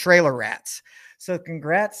single-wide trailer rats. So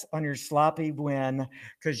congrats on your sloppy win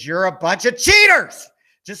because you're a bunch of cheaters.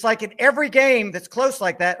 Just like in every game that's close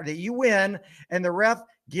like that you win and the ref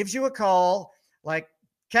gives you a call, like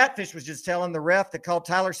Catfish was just telling the ref that called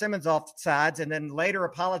Tyler Simmons off sides and then later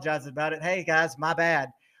apologized about it. Hey, guys, my bad.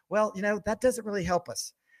 Well, that doesn't really help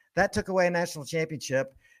us. That took away a national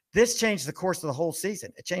championship. This changed the course of the whole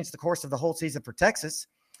season. It changed the course of the whole season for Texas.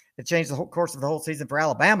 It changed the whole course of the whole season for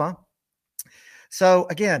Alabama. So,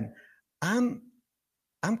 again, I'm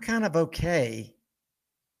kind of okay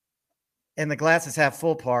in the glasses half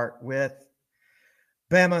full part with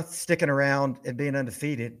Bama sticking around and being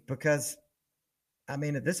undefeated because,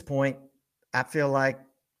 at this point, I feel like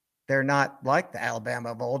they're not like the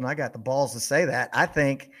Alabama of old, and I got the balls to say that. I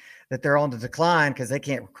think that they're on the decline because they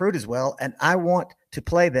can't recruit as well, and I want to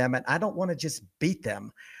play them, and I don't want to just beat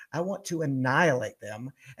them. I want to annihilate them,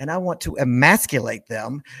 and I want to emasculate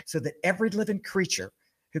them so that every living creature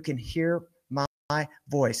who can hear my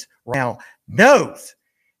voice right now knows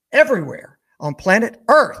everywhere on planet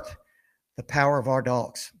Earth the power of our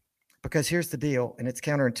dogs. Because here's the deal, and it's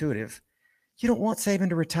counterintuitive. You don't want Saban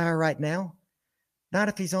to retire right now. Not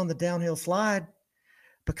if he's on the downhill slide,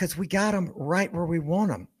 because we got him right where we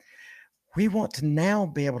want him. We want to now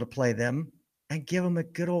be able to play them and give them a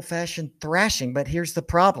good old-fashioned thrashing. But here's the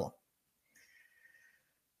problem.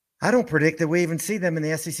 I don't predict that we even see them in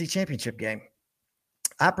the SEC championship game.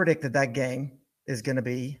 I predict that game is going to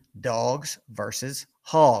be dogs versus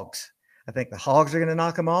hogs. I think the hogs are going to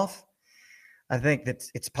knock them off. I think that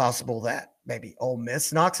it's possible that maybe Ole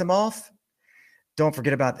Miss knocks them off. Don't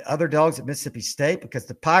forget about the other dogs at Mississippi State because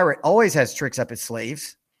the Pirate always has tricks up his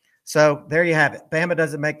sleeves. So there you have it. Bama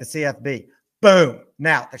doesn't make the CFB. Boom.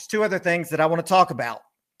 Now, there's 2 other things that I want to talk about,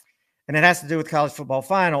 and it has to do with college football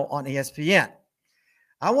final on ESPN.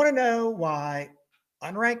 I want to know why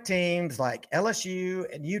unranked teams like LSU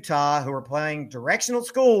and Utah, who are playing directional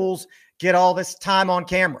schools, get all this time on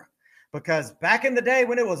camera. Because back in the day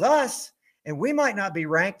when it was us, and we might not be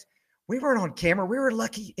ranked, we weren't on camera. We were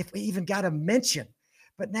lucky if we even got a mention.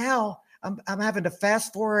 But now I'm having to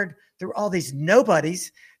fast forward through all these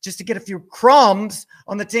nobodies just to get a few crumbs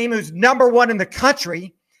on the team who's number one in the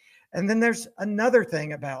country. And then there's another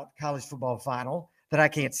thing about college football final that I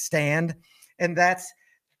can't stand, and that's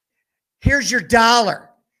here's your dollar.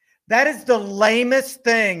 That is the lamest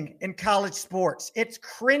thing in college sports. It's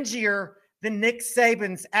cringier than Nick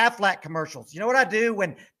Saban's Aflac commercials. You know what I do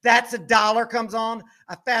when that's a dollar comes on?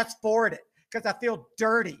 I fast forward it because I feel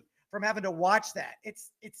dirty from having to watch that.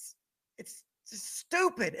 It's just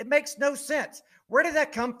stupid. It makes no sense. Where did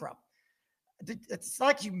that come from? It's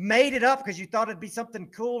like you made it up because you thought it'd be something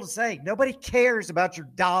cool to say. Nobody cares about your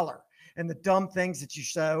dollar and the dumb things that you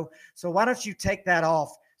show. So why don't you take that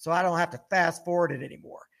off so I don't have to fast forward it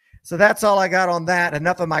anymore? So that's all I got on that.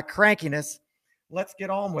 Enough of my crankiness. Let's get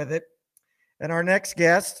on with it. And our next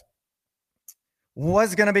guest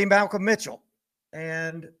was going to be Malcolm Mitchell.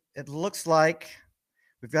 And it looks like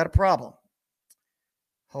we've got a problem.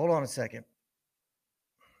 Hold on a second.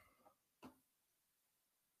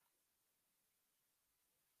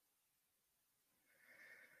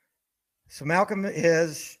 So Malcolm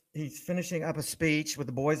he's finishing up a speech with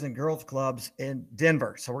the Boys and Girls Clubs in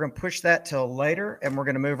Denver. So we're going to push that till later, and we're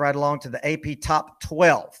going to move right along to the AP Top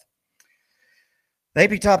 12. The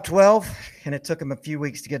AP Top 12, and it took him a few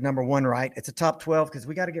weeks to get number one right. It's a top 12 because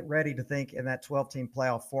we got to get ready to think in that 12-team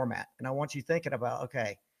playoff format. And I want you thinking about,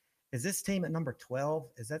 okay, is this team at number 12?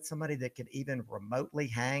 Is that somebody that could even remotely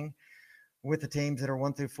hang with the teams that are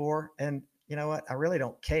 1 through 4? And you know what? I really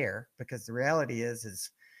don't care because the reality is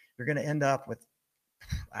you're going to end up with,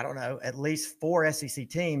 I don't know, at least 4 SEC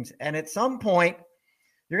teams. And at some point,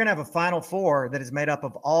 you're going to have a Final Four that is made up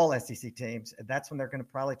of all SEC teams. And that's when they're going to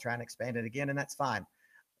probably try and expand it again. And that's fine.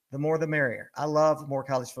 The more, the merrier. I love more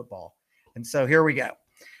college football. And so here we go.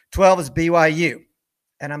 12 is BYU.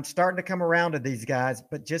 And I'm starting to come around to these guys,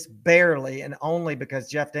 but just barely, and only because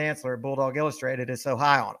Jeff Dantzler at Bulldog Illustrated is so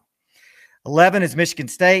high on them. 11 is Michigan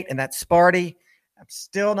State, and that's Sparty. I'm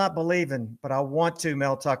still not believing, but I want to,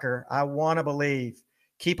 Mel Tucker. I want to believe.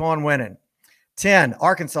 Keep on winning. 10,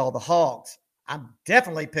 Arkansas, the Hogs. I'm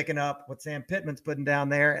definitely picking up what Sam Pittman's putting down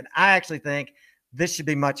there, and I actually think this should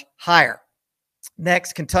be much higher.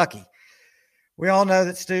 Next, Kentucky. We all know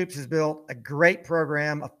that Stoops has built a great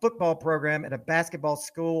program, a football program, and a basketball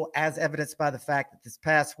school, as evidenced by the fact that this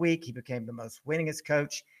past week he became the most winningest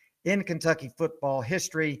coach in Kentucky football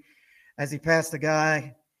history as he passed a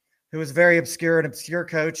guy who was very obscure, an obscure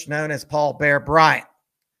coach known as Paul Bear Bryant.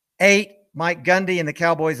 8, Mike Gundy and the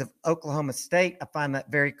Cowboys of Oklahoma State. I find that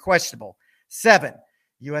very questionable. 7,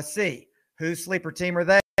 USC. Whose sleeper team are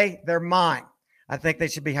they? They're mine. I think they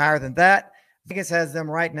should be higher than that. Vegas has them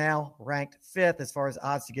right now ranked 5th as far as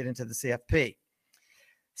odds to get into the CFP.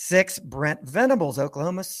 6, Brent Venables,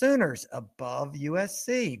 Oklahoma Sooners, above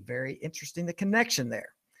USC. Very interesting, the connection there.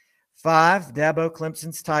 5, Dabo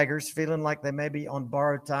Clemson's Tigers, feeling like they may be on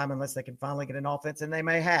borrowed time unless they can finally get an offense, and they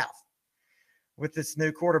may have with this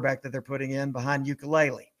new quarterback that they're putting in behind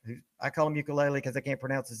Ukulele. I call him Ukulele because I can't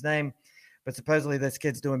pronounce his name, but supposedly this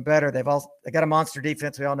kid's doing better. They got a monster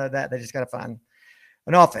defense. We all know that. They just got to find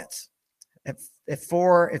an offense. At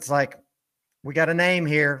 4, it's like we got a name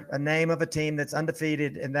here, a name of a team that's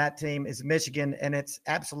undefeated, and that team is Michigan, and it's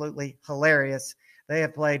absolutely hilarious. They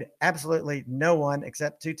have played absolutely no one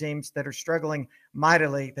except 2 teams that are struggling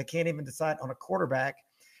mightily. They can't even decide on a quarterback.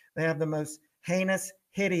 They have the most heinous,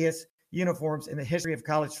 hideous uniforms in the history of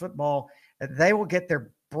college football. They will get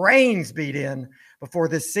their brains beat in before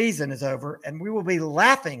this season is over, and we will be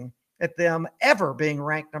laughing at them ever being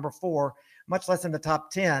ranked number 4, much less in the top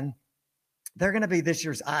 10. They're going to be this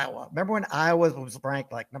year's Iowa. Remember when Iowa was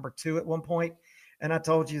ranked like number 2 at one point? And I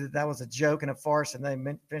told you that was a joke and a farce, and they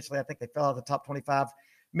eventually, I think they fell out of the top 25.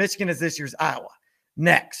 Michigan is this year's Iowa.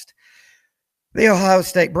 Next, the Ohio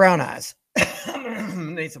State Brown Eyes.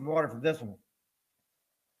 Need some water for this one.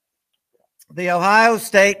 The Ohio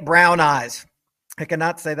State Brown Eyes. I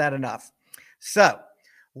cannot say that enough. So,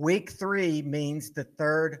 week 3 means the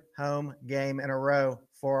 3rd home game in a row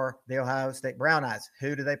for the Ohio State Brown Eyes.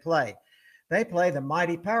 Who do they play? They play the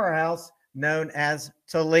mighty powerhouse known as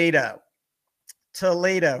Toledo.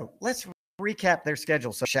 Toledo. Let's recap their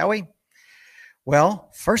schedule, so shall we?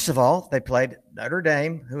 Well, first of all, they played Notre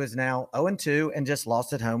Dame, who is now 0-2 and just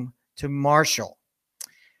lost at home to Marshall.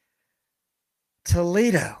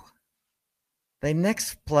 Toledo. They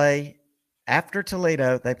next play, after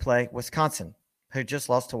Toledo, they play Wisconsin. who just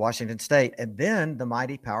lost to Washington State. And then the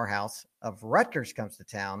mighty powerhouse of Rutgers comes to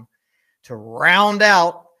town to round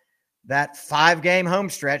out that 5-game home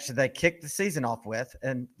stretch that they kicked the season off with.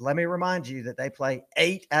 And let me remind you that they play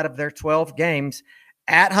 8 out of their 12 games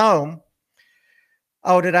at home.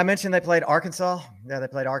 Oh, did I mention they played Arkansas? Yeah, they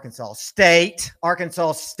played Arkansas State.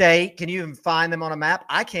 Arkansas State. Can you even find them on a map?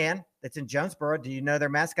 I can. It's in Jonesboro. Do you know their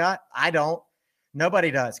mascot? I don't. Nobody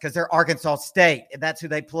does because they're Arkansas State, and that's who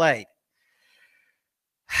they played.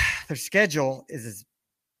 Their schedule is as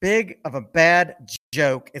big of a bad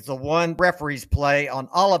joke as the one referees play on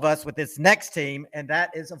all of us with this next team, and that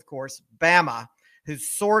is, of course, Bama, whose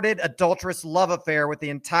sordid, adulterous love affair with the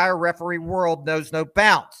entire referee world knows no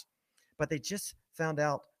bounds. But they just found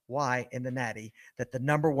out why in the Natty that the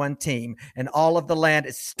number 1 team in all of the land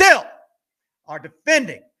is still our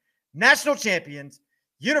defending national champions,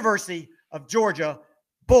 University of Georgia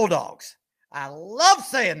Bulldogs. I love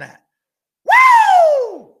saying that.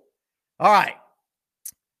 Woo! All right.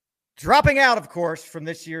 Dropping out, of course, from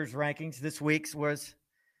this year's rankings, this week's was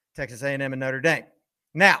Texas A&M and Notre Dame.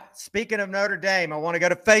 Now, speaking of Notre Dame, I want to go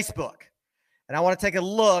to Facebook. And I want to take a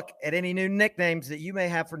look at any new nicknames that you may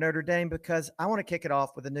have for Notre Dame because I want to kick it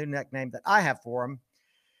off with a new nickname that I have for them.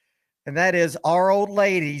 And that is Our Old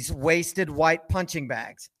Ladies Wasted White Punching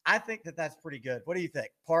Bags. I think that that's pretty good. What do you think,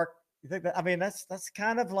 Park? You think that? I mean, that's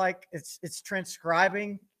kind of like it's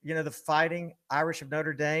transcribing, the Fighting Irish of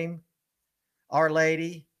Notre Dame. Our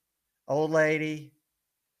Lady, Old Lady,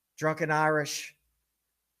 Drunken Irish.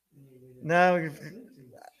 No,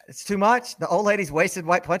 it's too much. The Old Ladies Wasted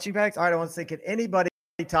White Punching Bags. All right, I want to see, can anybody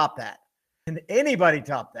top that? Can anybody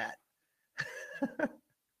top that?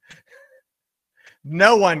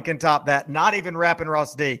 No one can top that. Not even Rappin'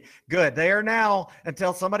 Ross D. Good. They are now,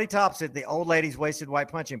 until somebody tops it, the Old Ladies Wasted White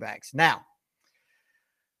Punching Bags. Now,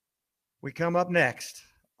 we come up next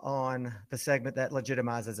on the segment that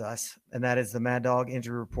legitimizes us, and that is the Mad Dawg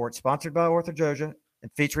Injury Report, sponsored by Ortho Georgia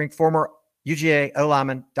and featuring former UGA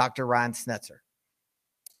O-lineman Dr. Ryan Snetzer.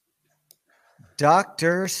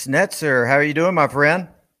 Dr. Snetzer, how are you doing, my friend?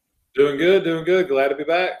 Doing good. Glad to be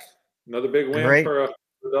back. Another big win for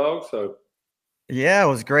the Dogs. So, yeah, it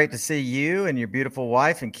was great to see you and your beautiful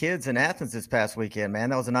wife and kids in Athens this past weekend, man.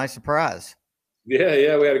 That was a nice surprise.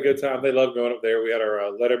 Yeah, we had a good time. They loved going up there. We had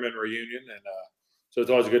our Letterman reunion, and so it's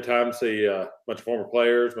always a good time to see a bunch of former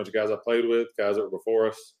players, a bunch of guys I played with, guys that were before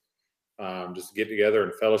us, just to get together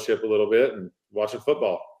and fellowship a little bit and watching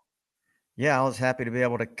football. Yeah, I was happy to be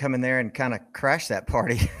able to come in there and kind of crash that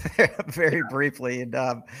party very briefly and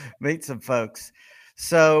meet some folks.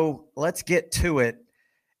 So let's get to it.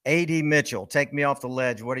 A.D. Mitchell, take me off the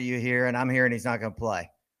ledge. What are you hearing? I'm hearing he's not going to play.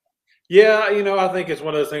 Yeah, I think it's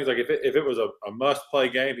one of those things, like if it was a must-play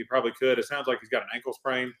game, he probably could. It sounds like he's got an ankle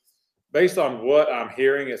sprain. Based on what I'm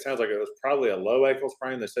hearing, it sounds like it was probably a low ankle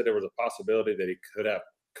sprain. They said there was a possibility that he could have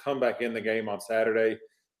come back in the game on Saturday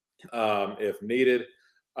if needed.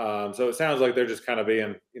 So it sounds like they're just kind of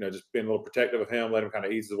being, just being a little protective of him, let him kind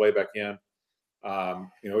of ease his way back in. We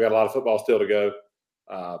got a lot of football still to go.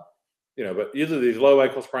 But usually these low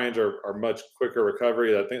ankle sprains are much quicker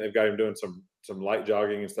recovery. I think they've got him doing some light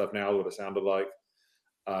jogging and stuff now, is what it sounded like.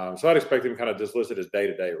 So I'd expect him kind of just listed as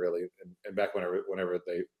day-to-day, really, and back whenever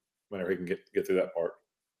he can get through that part.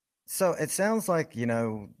 So it sounds like,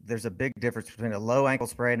 there's a big difference between a low ankle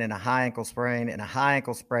sprain and a high ankle sprain, and a high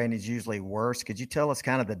ankle sprain is usually worse. Could you tell us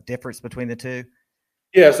kind of the difference between the two?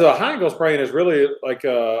 Yeah, so a high ankle sprain is really like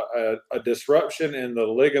a disruption in the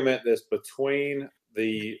ligament that's between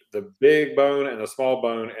the big bone and the small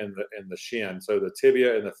bone and the shin, so the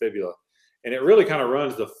tibia and the fibula. And it really kind of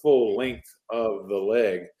runs the full length of the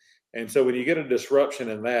leg. And so when you get a disruption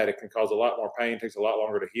in that, it can cause a lot more pain, takes a lot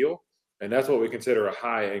longer to heal. And that's what we consider a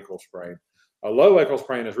high ankle sprain. A low ankle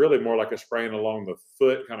sprain is really more like a sprain along the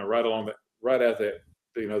foot, kind of right at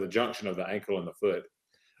the junction of the ankle and the foot.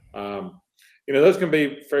 Those can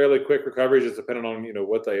be fairly quick recoveries, just depending on,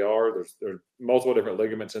 what they are. There's multiple different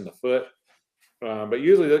ligaments in the foot. But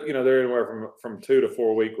usually, they're anywhere from 2 to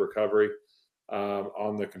 4 week recovery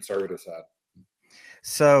on the conservative side.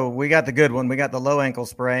 So we got the good one. We got the low ankle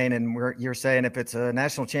sprain, and you're saying if it's a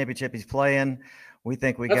national championship he's playing, we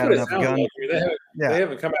think we got enough gun. Like. They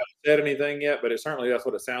haven't come out and said anything yet, but that's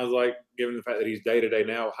what it sounds like, given the fact that he's day-to-day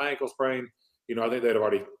now. High ankle sprain, I think they'd have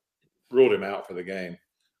already ruled him out for the game.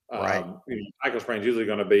 Right. Ankle sprain is usually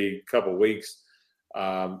going to be a couple of weeks.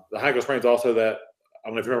 The high ankle sprain is also that, I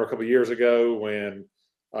don't know if you remember a couple of years ago when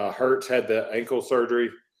Hurts had the ankle surgery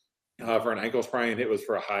for an ankle sprain. It was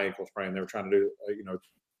for a high ankle sprain. They were trying to do,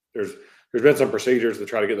 there's been some procedures to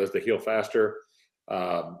try to get those to heal faster.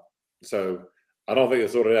 So I don't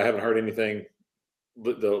think I haven't heard anything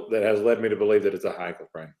that has led me to believe that it's a high ankle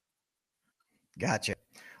sprain. Gotcha.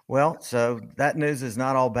 Well, so that news is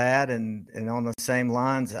not all bad, and on the same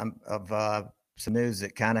lines of some news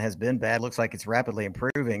that kind of has been bad, looks like it's rapidly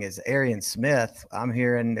improving, is Arian Smith. I'm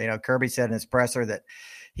hearing, Kirby said in his presser that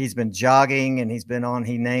he's been jogging and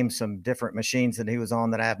he named some different machines that he was on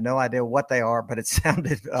that I have no idea what they are, but it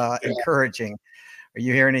sounded encouraging. Are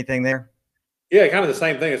you hearing anything there? Yeah, kind of the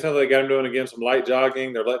same thing. It sounds like they got him doing, again, some light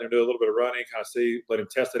jogging. They're letting him do a little bit of running, kind of let him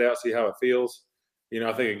test it out, see how it feels.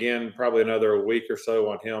 I think, again, probably another week or so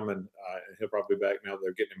on him, and he'll probably be back now.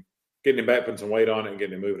 They're getting him back, putting some weight on it and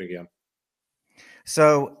getting him moving again.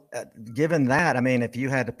 So given that, if you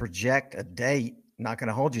had to project a date, not going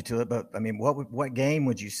to hold you to it, but what game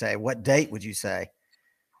would you say? What date would you say?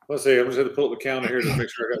 Let's see. I'm just going to pull up the calendar here to make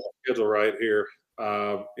sure I got my schedule right here.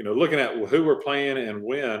 Looking at who we're playing and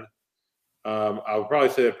when, I would probably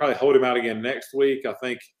say I'd hold him out again next week. I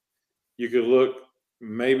think you could look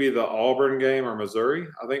maybe the Auburn game or Missouri.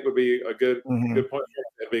 I think would be a good point.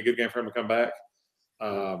 It'd be a good game for him to come back.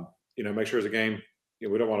 Make sure it's a game.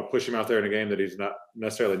 We don't want to push him out there in a game that he's not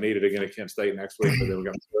necessarily needed again at Kent State next week. But then we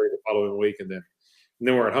got Missouri the following week, and then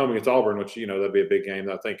we're at home against Auburn, which that'd be a big game.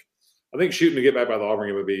 I think shooting to get back by the Auburn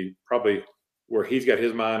game would be probably where he's got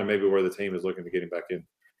his mind and maybe where the team is looking to get him back in.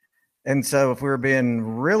 And so if we were being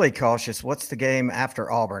really cautious, what's the game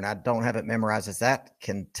after Auburn? I don't have it memorized. Is that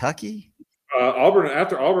Kentucky?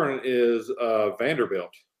 After Auburn is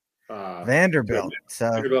Vanderbilt. Vanderbilt. So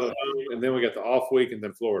Vanderbilt at home, and then we got the off week and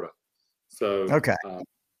then Florida. So okay.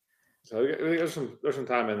 So there's some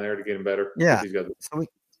time in there to get him better. Yeah. So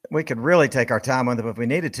we could really take our time with it if we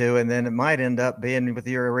needed to, and then it might end up being with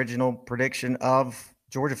your original prediction of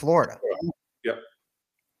Georgia, Florida. Yep.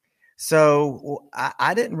 So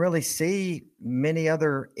I didn't really see many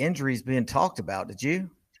other injuries being talked about. Did you?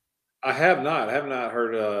 I have not. I have not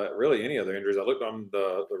heard really any other injuries. I looked on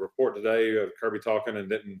the report today of Kirby talking and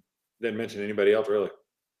didn't mention anybody else really.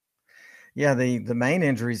 Yeah, the main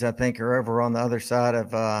injuries I think are over on the other side of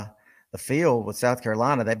the field with South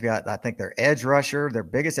Carolina. They've got, I think, their edge rusher, their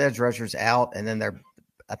biggest edge rusher's out, and then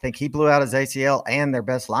I think he blew out his ACL and their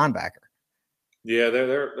best linebacker. Yeah, they've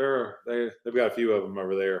got a few of them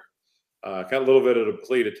over there. Kind of a little bit of a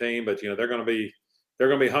depleted team, but they're going to be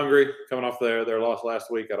hungry coming off their loss last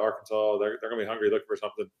week at Arkansas. They're going to be hungry looking for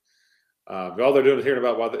something. All they're doing is hearing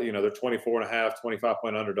about why they're 24.5,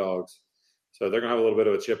 25-point underdogs. So they're going to have a little bit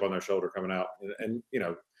of a chip on their shoulder coming out. And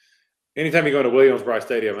anytime you go to Williams-Brice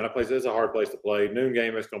Stadium, and that place is a hard place to play. Noon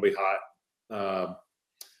game, it's going to be hot.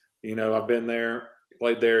 I've been there,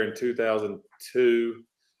 played there in 2002,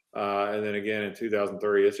 and then again in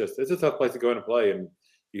 2003. It's a tough place to go in and play. And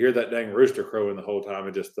you hear that dang rooster crowing the whole time.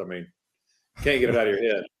 It just, can't get it out of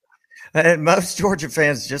your head. And most Georgia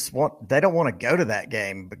fans they don't want to go to that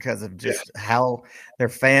game because of just how their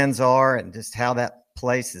fans are and just how that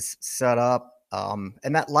place is set up.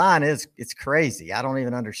 And that line it's crazy. I don't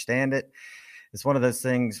even understand it. It's one of those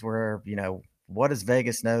things where, what does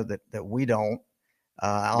Vegas know that we don't?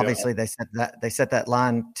 Obviously they set that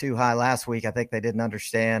line too high last week. I think they didn't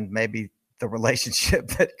understand maybe the relationship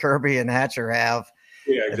that Kirby and Hatcher have.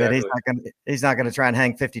 Yeah, exactly. That he's not going to try and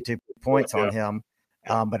hang 52 points on him.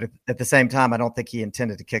 But at the same time, I don't think he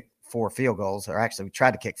intended to kick 4 field goals, or actually we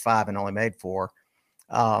tried to kick 5 and only made 4.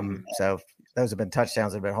 So those have been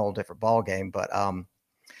touchdowns. Have been a whole different ball game. But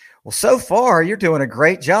well, so far you're doing a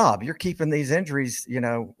great job. You're keeping these injuries,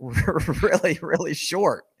 really, really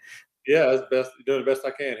short. Yeah, that's doing the best I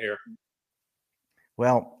can here.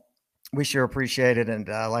 Well, we sure appreciate it, and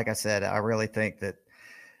like I said, I really think that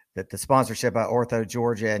the sponsorship by Ortho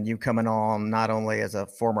Georgia and you coming on not only as a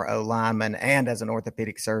former O lineman and as an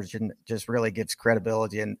orthopedic surgeon just really gives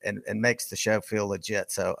credibility and makes the show feel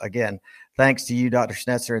legit. So again, thanks to you, Dr.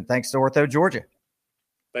 Schnetzer, and thanks to Ortho Georgia.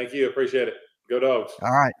 Thank you. Appreciate it. Go Dogs.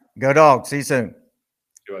 All right. Go Dogs. See you soon.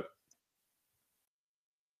 Good.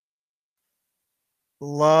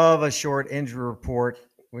 Love a short injury report.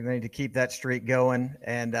 We need to keep that streak going.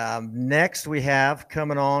 And next we have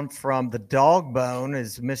coming on from the dog bone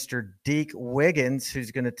is Mr. Deke Wiggins,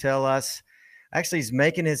 who's going to tell us, actually he's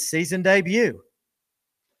making his season debut.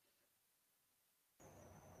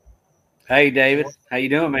 Hey, David. How you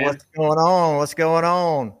doing, man? What's going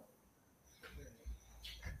on?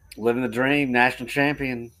 Living the dream, national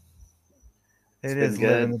champion. It is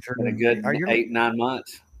good. Living the dream. Been a good 8-9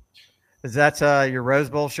 months. Is that your Rose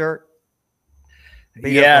Bowl shirt?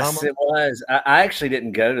 Yes, it was. I actually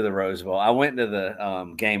didn't go to the Rose Bowl. I went to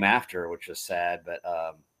the game after, which was sad. But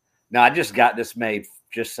no, I just got this made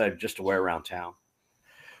just to wear around town.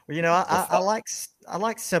 Well, I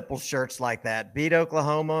like simple shirts like that. Beat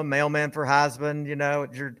Oklahoma, mailman for Heisman.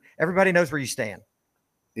 Everybody knows where you stand.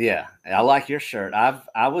 Yeah, I like your shirt.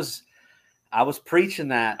 I was preaching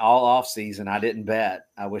that all off season. I didn't bet.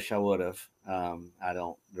 I wish I would have. I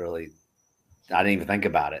didn't even think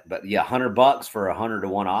about it. But yeah, $100 for 100 to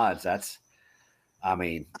 1 odds.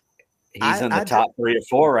 He's in the top 3 or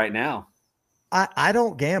 4 right now. I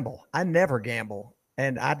don't gamble. I never gamble.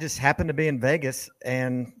 And I just happened to be in Vegas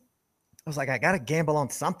and I was like, I got to gamble on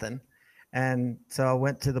something. And so I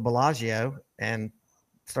went to the Bellagio and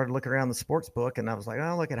started looking around the sports book, and I was like,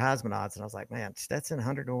 I'll look at Heisman odds. And I was like, man, Stetson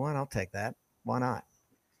 100 to 1. I'll take that. Why not?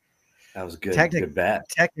 That was good. Good bet.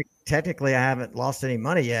 Technically, I haven't lost any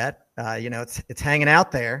money yet. It's hanging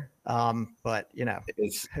out there. But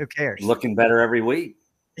who cares? Looking better every week.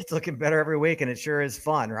 It's looking better every week, and it sure is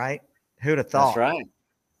fun, right? Who'd have thought? That's right.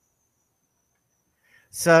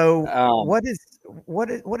 So,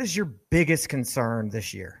 what is your biggest concern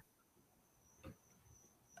this year?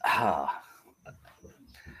 I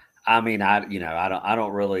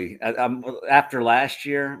don't really. After last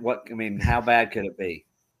year, how bad could it be?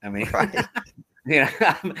 Right.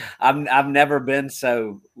 I've never been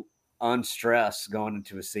so unstressed going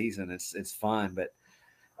into a season. It's fun, but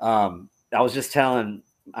I was just telling.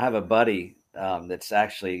 I have a buddy that's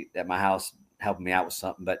actually at my house helping me out with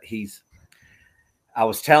something, but I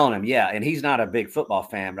was telling him, yeah, and he's not a big football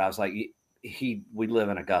fan, but I was like, we live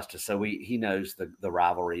in Augusta, so he knows the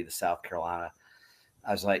rivalry, the South Carolina.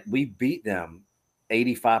 I was like, we beat them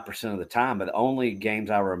 85% of the time, but the only games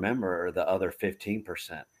I remember are the other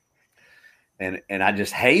 15%. And I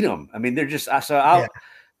just hate them. They're just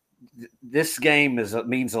this game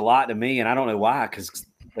means a lot to me, and I don't know why, because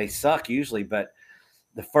they suck usually. But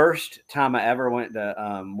the first time I ever went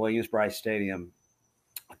to Williams-Brice Stadium,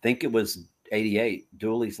 I think it was '88,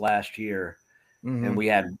 Dooley's last year, and we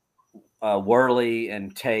had Worley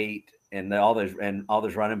and Tate and all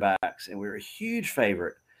those running backs, and we were a huge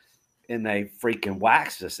favorite, and they freaking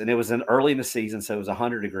waxed us. And it was early in the season, so it was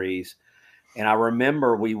 100 degrees. And I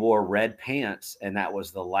remember we wore red pants, and that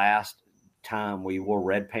was the last time we wore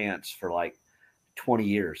red pants for like 20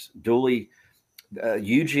 years. Dooley,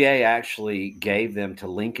 UGA actually gave them to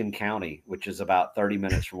Lincoln County, which is about 30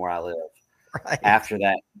 minutes from where I live. Right. After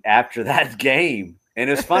that game. And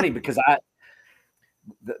it was funny because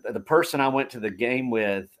the person I went to the game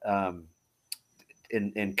with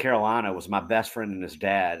in Carolina was my best friend and his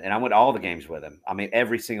dad. And I went to all the games with him.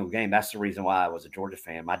 Every single game. That's the reason why I was a Georgia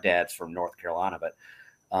fan. My dad's from North Carolina, but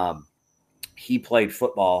he played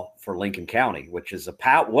football for Lincoln County, which is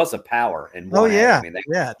was a power. And they were. Yeah,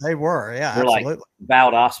 they're absolutely. Like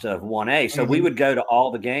Valdosta of 1A. So we would go to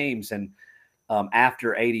all the games, and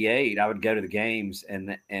after '88, I would go to the games,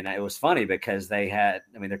 and it was funny because they had,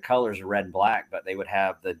 their colors are red and black, but they would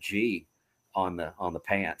have the G on the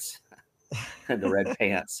pants, the red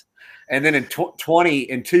pants. And then in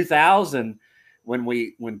 2000,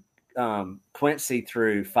 when Quincy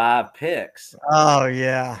threw 5 picks. Oh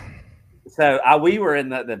yeah. So we were in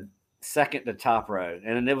the second to top row,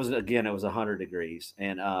 and it was 100 degrees,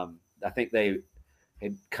 and I think they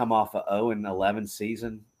had come off a 0-11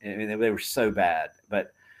 season. They were so bad,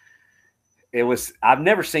 but I've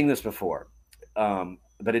never seen this before.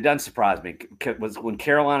 But it doesn't surprise me. When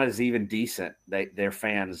Carolina's even decent, their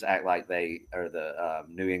fans act like they are the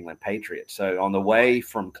New England Patriots. So on the way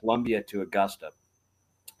from Columbia to Augusta,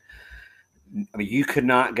 you could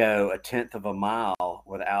not go a tenth of a mile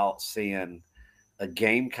without seeing a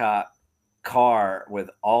Gamecock car with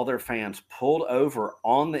all their fans pulled over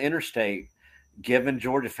on the interstate, giving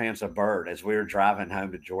Georgia fans a bird as we were driving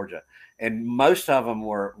home to Georgia. And most of them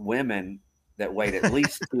were women that weighed at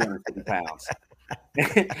least 250 pounds.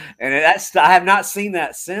 And I have not seen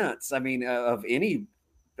that since.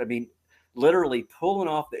 Literally pulling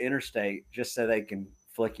off the interstate just so they can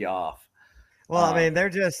flick you off. Well,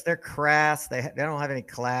 they're crass. They don't have any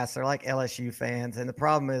class. They're like LSU fans. And the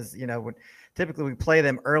problem is, when typically we play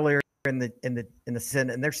them earlier in the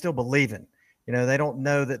Senate, and they're still believing. They don't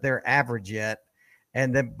know that they're average yet.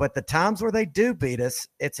 But the times where they do beat us,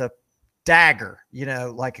 it's a dagger,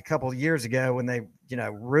 like a couple of years ago when they,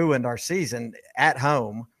 ruined our season at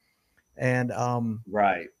home. And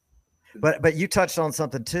right. But you touched on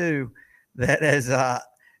something too that is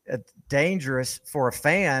dangerous for a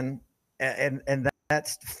fan, and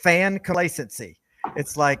that's fan complacency.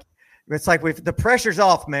 It's like the pressure's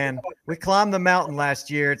off, man. We climbed the mountain last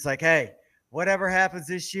year. It's like, hey, whatever happens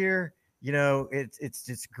this year, it's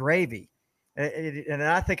just gravy. And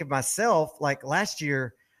I think of myself, like last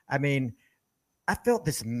year, I felt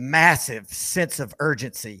this massive sense of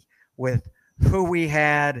urgency with who we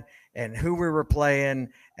had and who we were playing.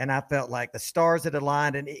 And I felt like the stars had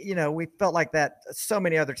aligned, and, we felt like that so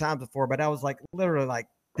many other times before, but I was like, literally like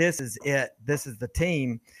this is it. This is the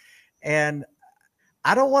team. And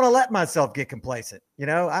I don't want to let myself get complacent,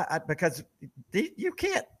 because you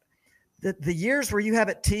can't. The years where you have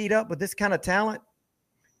it teed up with this kind of talent,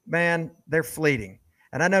 man, they're fleeting.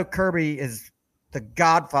 And I know Kirby is the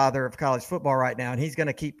godfather of college football right now, and he's going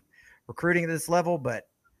to keep recruiting at this level. But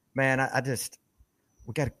man,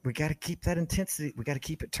 we got to keep that intensity. We got to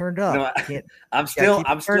keep it turned up. I'm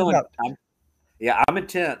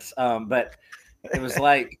intense. But it was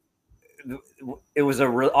like, it was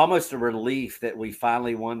almost a relief that we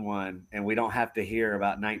finally won one, and we don't have to hear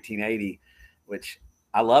about 1980, which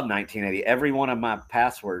I love 1980. Every one of my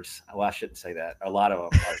passwords, well, I shouldn't say that. A lot of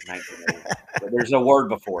them are 1980. But there's a word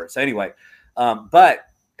before it. So anyway, but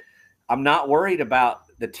I'm not worried about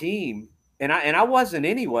the team, and I wasn't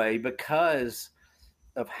anyway, because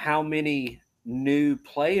of how many new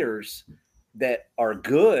players that are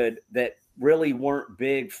good that really weren't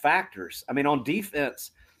big factors. I mean, on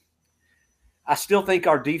defense, I still think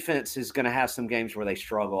our defense is going to have some games where they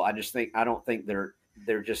struggle. I don't think they're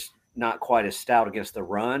just not quite as stout against the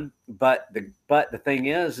run. But the thing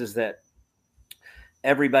is that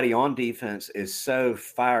everybody on defense is so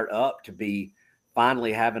fired up to be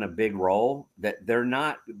finally having a big role that they're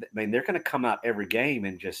not. I mean, they're going to come out every game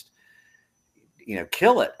and just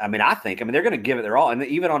kill it. I mean, they're going to give it their all. And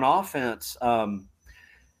even on offense,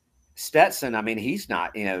 Stetson, I mean, he's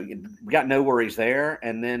not. We got no worries there.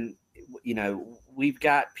 And then we've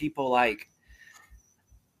got people like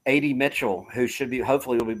A.D. Mitchell, who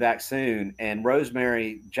hopefully will be back soon, and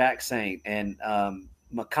Rosemary Jackson and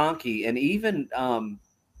McConkey, and even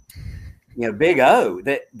Big O.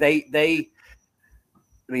 That they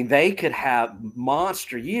could have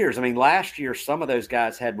monster years. I mean, last year some of those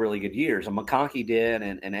guys had really good years, and McConkey did,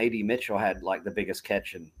 and A.D. Mitchell had like the biggest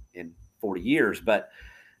catch in 40 years, but.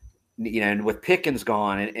 And with Pickens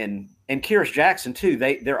gone and Kyrus Jackson too,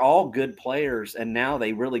 they're all good players, and now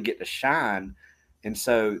they really get to shine, and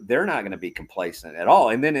so they're not going to be complacent at all.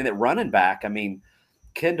 And then in the running back, I mean,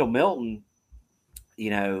 Kendall Milton,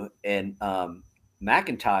 and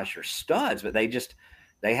McIntosh are studs, but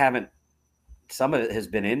they haven't. Some of it has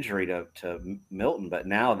been injury to Milton, but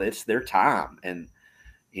now it's their time, and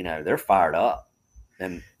they're fired up,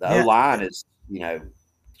 and the O-line is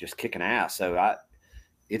just kicking ass. So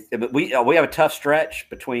we have a tough stretch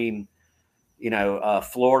between,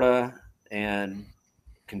 Florida and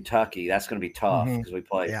Kentucky. That's going to be tough because we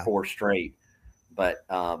play 4 straight. But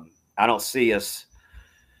I don't see us,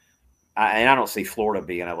 and I don't see Florida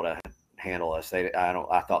being able to handle us.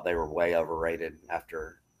 I thought they were way overrated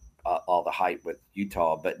after all the hype with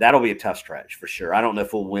Utah. But that'll be a tough stretch for sure. I don't know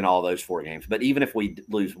if we'll win all those 4 games. But even if we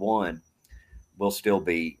lose one, we'll still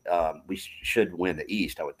be. We should win the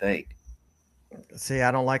East, I would think. See,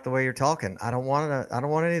 I don't like the way you're talking. I don't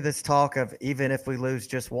want any of this talk of even if we lose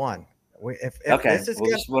just one. If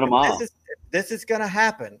this is going to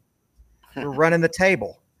happen, we're running the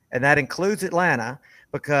table, and that includes Atlanta,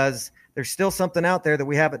 because there's still something out there that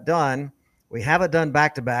we haven't done. We haven't done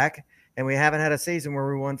back-to-back, and we haven't had a season where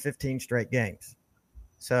we won 15 straight games.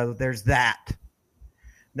 So there's that.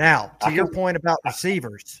 Now, to your point about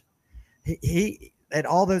receivers, he and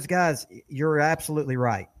all those guys, you're absolutely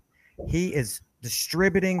right. He is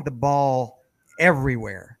distributing the ball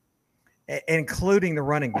everywhere, including the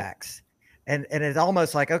running backs. And it's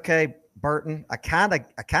almost like, okay, Burton, I kind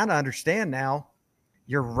of understand now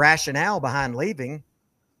your rationale behind leaving,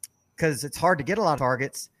 because it's hard to get a lot of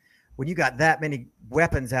targets when you got that many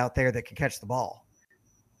weapons out there that can catch the ball.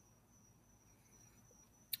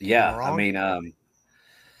 Yeah, I mean,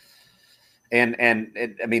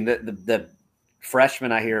 the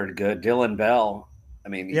freshmen I hear are good. Dylan Bell. I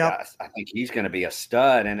mean, I think he's going to be a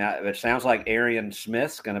stud, and it sounds like Arian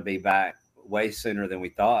Smith's going to be back way sooner than we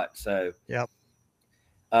thought. So,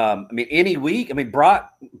 I mean, any week. I mean,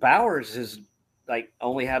 Brock Bowers is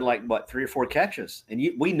only had 3 or 4 catches, and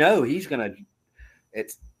we know he's going to.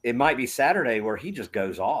 It might be Saturday where he just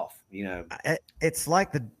goes off. It's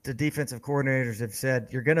like the defensive coordinators have said,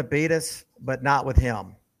 you're going to beat us, but not with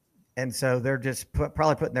him, and so they're just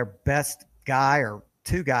probably putting their best guy or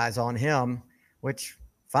 2 guys on him. Which,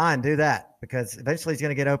 fine, do that, because eventually he's going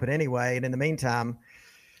to get open anyway. And in the meantime,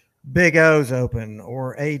 Big O's open,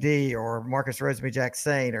 or AD, or Marcus Rosemary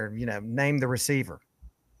Jackson, or, name the receiver.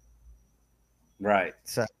 Right.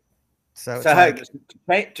 So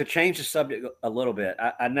to change the subject a little bit,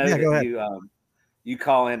 I know that you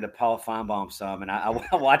call into Paul Feinbaum some, and I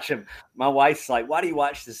watch him. My wife's like, why do you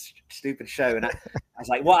watch this stupid show? And I was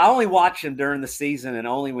like, well, I only watch him during the season and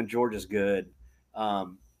only when Georgia's good.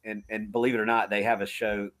 And believe it or not, they have a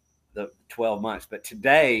show the 12 months. But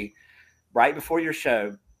today, right before your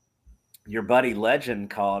show, your buddy Legend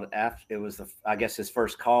called after it was I guess his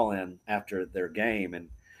first call in after their game, and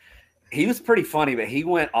he was pretty funny, but he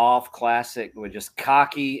went off classic with just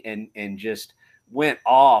cocky and just went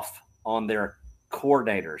off on their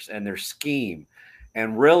coordinators and their scheme,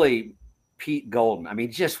 and really Pete Golden. I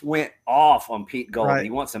mean, just went off on Pete Golden. Right. He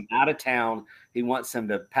wants him out of town. He wants him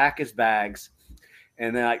to pack his bags.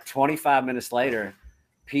 And then like 25 minutes later,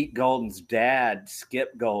 Pete Golden's dad,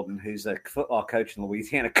 Skip Golden, who's a football coach in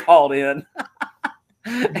Louisiana, called in.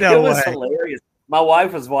 It was hilarious. My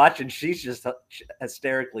wife was watching. She's just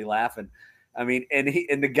hysterically laughing. I mean, and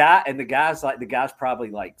the guy's probably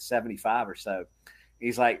like 75 or so.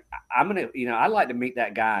 He's like, I'd like to meet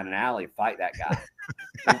that guy in an alley and fight that guy.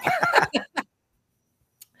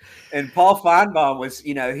 And Paul Feinbaum was,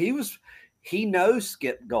 he knows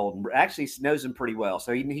Skip Golden, actually knows him pretty well.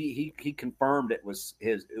 So he confirmed it was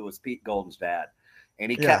Pete Golden's dad,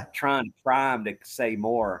 and he kept trying to pry him to say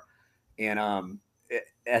more. And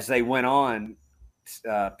as they went on,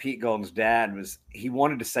 Pete Golden's dad he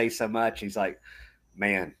wanted to say so much. He's like,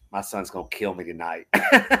 man, my son's going to kill me tonight.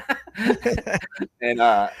 And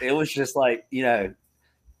it was just like,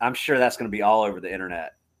 I'm sure that's going to be all over the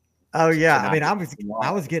internet. Oh yeah. Tonight. I mean,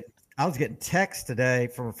 I was getting texts today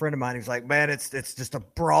from a friend of mine. He was like, man, it's just a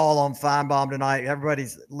brawl on Feinbaum tonight.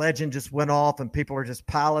 Everybody's Legend just went off and people are just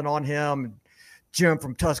piling on him. Jim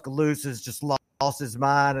from Tuscaloosa's just lost his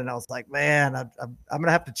mind. And I was like, man, I'm going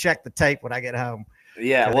to have to check the tape when I get home.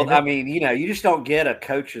 Yeah. Well, I mean, you just don't get a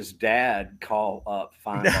coach's dad call up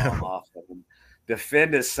Feinbaum off of him,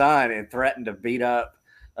 defend his son, and threaten to beat up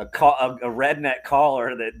a redneck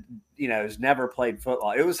caller that, has never played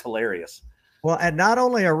football. It was hilarious. Well, and not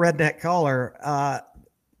only a redneck caller,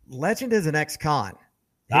 Legend is an ex-con.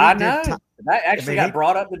 I know. That actually got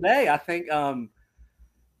brought up today. I think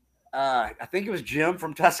it was Jim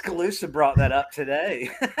from Tuscaloosa brought that up today.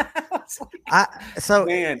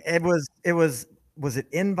 Was it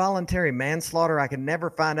involuntary manslaughter? I can never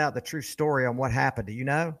find out the true story on what happened. Do you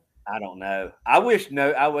know? I don't know. I wish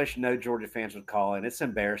no Georgia fans would call in. It's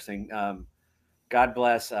embarrassing. God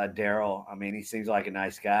bless Daryl. I mean, he seems like a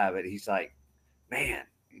nice guy, but he's like, man,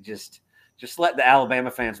 just let the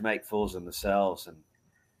Alabama fans make fools of themselves. And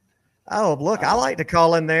oh, look, I like to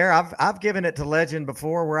call in there. I've given it to Legend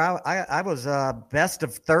before, where I was best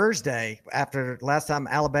of Thursday after last time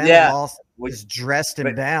Alabama lost. Was dressed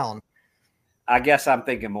him down. I guess I'm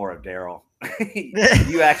thinking more of Daryl.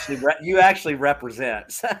 you actually represent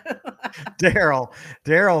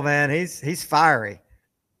Daryl, man. He's fiery.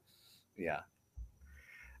 Yeah.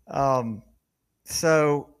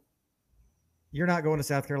 So you're not going to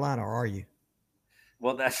South Carolina, or are you?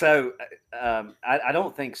 Well, I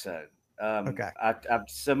don't think so. Okay.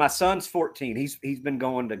 So my son's 14. He's been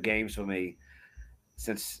going to games with me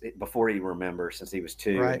since before he remembers, since he was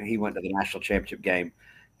 2. Right. And he went to the national championship game.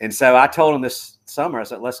 And so I told him this summer, I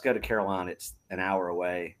said, let's go to Carolina. It's an hour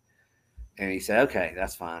away. And he said, okay,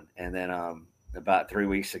 that's fine. And then about 3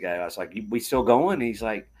 weeks ago, I was like, we still going? And he's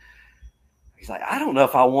like, I don't know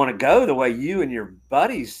if I want to go the way you and your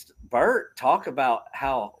buddies, Bert, talk about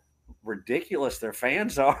how ridiculous their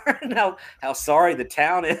fans are and how sorry the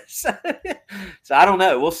town is. So I don't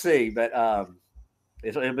know. We'll see. But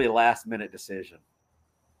it'll be a last-minute decision.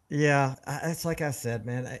 Yeah, it's like I said,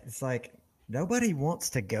 man. It's like nobody wants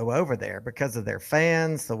to go over there because of their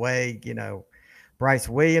fans, the way, Bryce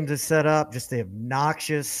Williams is set up, just the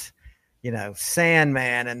obnoxious,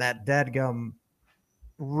 Sandman and that dadgum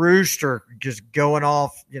rooster just going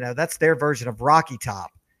off, that's their version of Rocky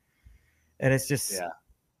Top. And it's just,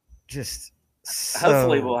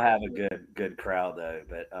 hopefully we'll have a good crowd though,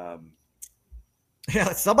 but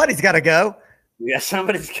yeah, somebody's got to go. Yeah,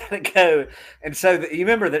 somebody's got to go. And so you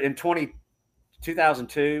remember that in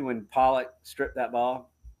 2002 when Pollock stripped that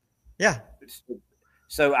ball? Yeah.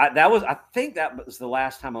 So I think that was the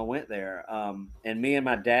last time I went there. And me and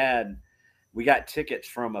my dad, we got tickets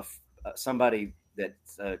from somebody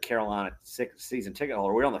that's a Carolina season ticket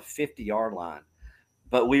holder. We were on the 50-yard line,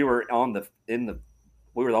 but we were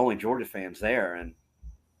we were the only Georgia fans there. And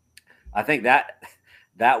I think that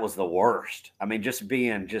was the worst. I mean, just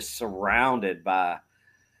being surrounded by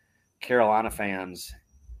Carolina fans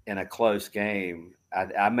in a close game.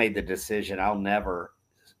 I made the decision. I'll never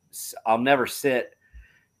sit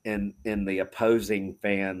in the opposing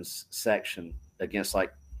fans section against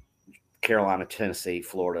like Carolina, Tennessee,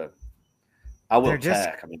 Florida. I will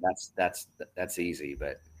Tech. I mean, that's easy,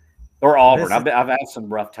 or Auburn. I've had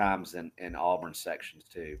some rough times in Auburn sections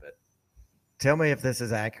too. But tell me if this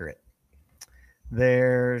is accurate.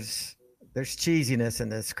 There's cheesiness in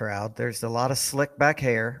this crowd. There's a lot of slick back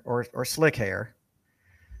hair or slick hair.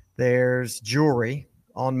 There's jewelry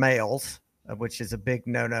on males, which is a big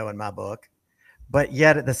no-no in my book. But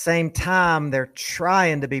yet at the same time, they're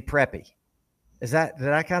trying to be preppy. Does that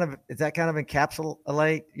kind of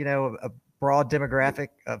encapsulate, a broad demographic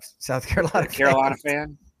of South Carolina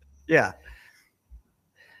fan? Yeah.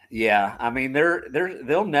 Yeah. I mean,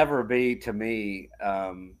 they'll never be, to me,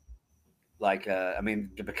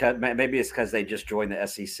 because maybe it's because they just joined the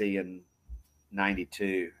SEC in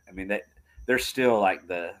 92. I mean, they're still like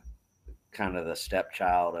the kind of the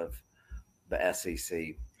stepchild of the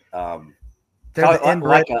SEC. They're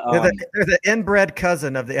the inbred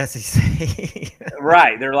cousin of the SEC.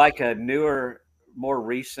 Right. They're like a newer, more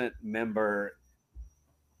recent member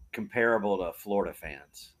comparable to Florida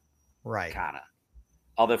fans. Right. Kind of.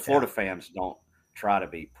 Although Florida fans don't try to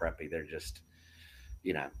be preppy. They're just,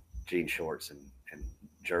 jean shorts and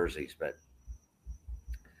jerseys. But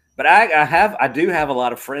I do have a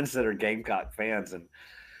lot of friends that are Gamecock fans, and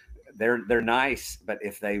they're nice. But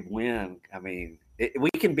if they win, I mean,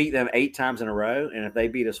 we can beat them 8 times in a row, and if they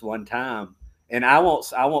beat us one time, and I won't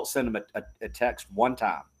send them a text one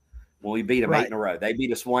time when we beat them 8 in a row. They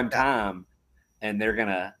beat us one time, and they're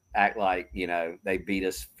gonna act like they beat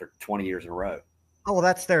us for 20 years in a row. Oh, well,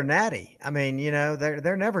 that's their natty. I mean,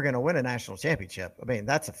 they're never going to win a national championship. I mean,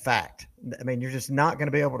 that's a fact. I mean, you're just not going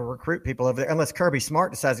to be able to recruit people over there unless Kirby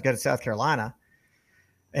Smart decides to go to South Carolina,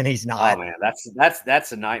 and he's not. Oh man,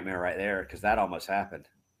 that's a nightmare right there, because that almost happened.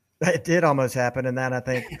 It did almost happen, and that I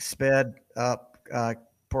think sped up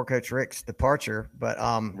poor Coach Rick's departure. But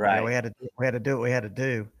right, we had to do what we had to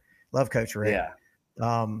do. Love Coach Rick.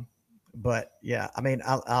 Yeah. But yeah, I mean,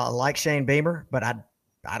 I like Shane Beamer, but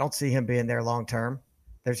I don't see him being there long term.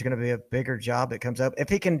 There's going to be a bigger job that comes up if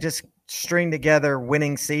he can just string together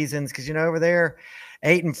winning seasons. Because over there,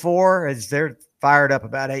 8-4 they're fired up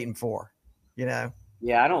about 8-4. Yeah,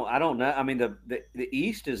 I don't know. I mean, the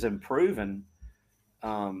East is improving,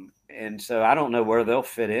 and so I don't know where they'll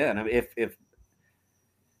fit in. I mean,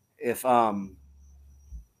 if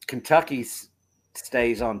Kentucky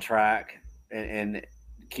stays on track and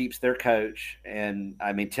keeps their coach, and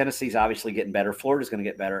I mean, Tennessee's obviously getting better. Florida's going to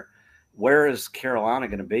get better. Where is Carolina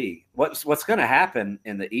going to be? What's going to happen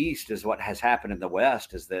in the East is what has happened in the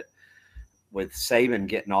West, is that with Saban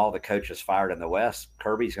getting all the coaches fired in the West,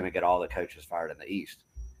 Kirby's going to get all the coaches fired in the East.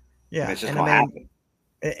 Yeah. I mean, it's just going to happen.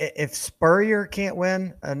 If Spurrier can't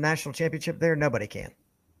win a national championship there, nobody can.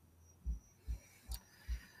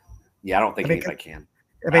 Yeah, I don't think anybody can.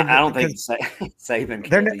 I don't think Saban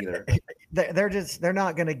can either. They're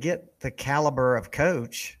not going to get the caliber of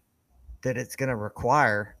coach that it's going to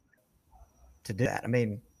require to do that. I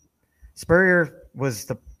mean, Spurrier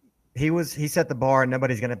he set the bar, and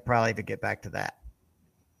nobody's going to probably even get back to that.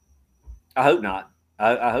 I hope not.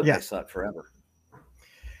 I hope they suck forever.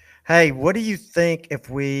 Hey, what do you think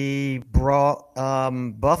if we brought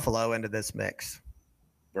Buffalo into this mix?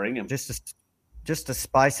 Bring him. Just to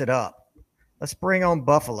spice it up. Let's bring on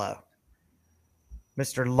Buffalo,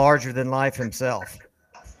 Mr. Larger Than Life himself.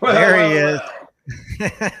 There he is.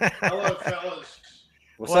 Hello, fellas.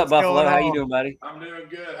 What's up, Buffalo? How you doing, buddy? I'm doing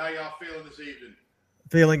good. How y'all feeling this evening?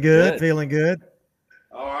 Feeling good.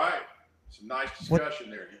 All right. Some nice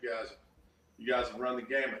discussion there. You guys have run the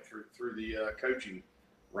gamut through the coaching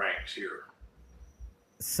ranks here.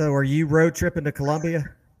 So, are you road tripping to Columbia?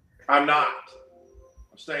 I'm not.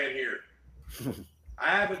 I'm staying here.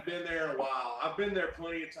 I haven't been there in a while. I've been there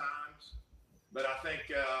plenty of times, but I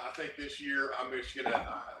think this year I'm just gonna,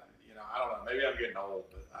 I don't know. Maybe I'm getting old,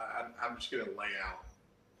 but I'm just gonna lay out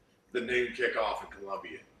the noon kickoff in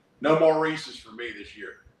Columbia. No more Reese's for me this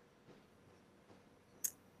year.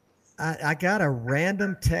 I got a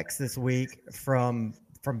random text this week from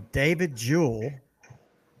David Jewell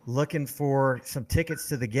looking for some tickets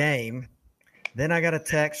to the game. Then I got a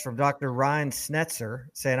text from Dr. Ryan Snetzer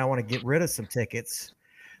saying I want to get rid of some tickets.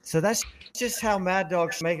 So that's just how Mad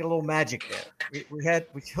Dawg make a little magic there.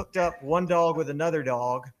 We hooked up one dog with another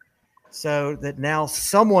dog so that now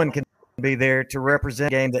someone can be there to represent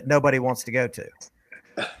a game that nobody wants to go to.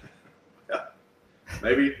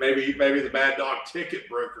 Maybe the Mad Dawg ticket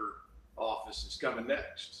broker office is coming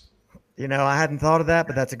next. I hadn't thought of that,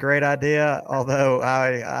 but that's a great idea. Although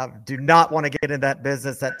I do not want to get in that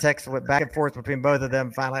business. That text went back and forth between both of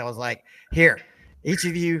them. Finally, I was like, here, each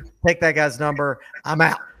of you take that guy's number. I'm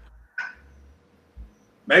out.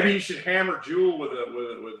 Maybe you should hammer Jewel with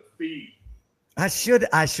a fee. I should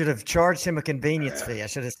have charged him a convenience fee. I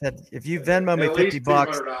should have said, if you Venmo me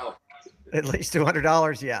 $50, at least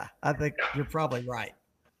 $200. Yeah, I think you're probably right.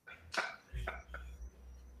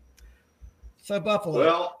 So Buffalo.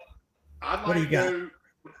 Well,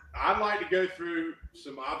 I'd like to go through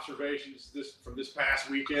some observations from this past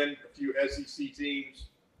weekend. A few SEC teams.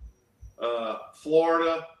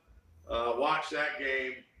 Florida, watched that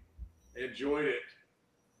game, enjoyed it.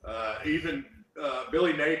 Even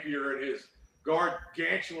Billy Napier and his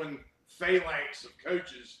gargantuan phalanx of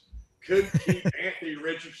coaches couldn't keep Anthony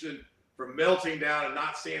Richardson from melting down and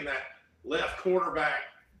not seeing that left quarterback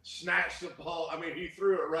snatch the ball. I mean, he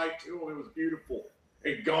threw it right to him. It was beautiful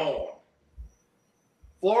and gone.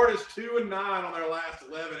 Florida's 2-9 on their last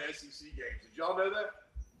 11 SEC games. Did y'all know that?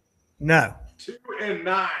 No.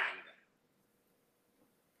 2-9.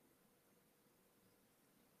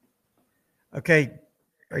 Okay.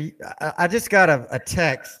 I just got a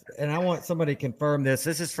text, and I want somebody to confirm this.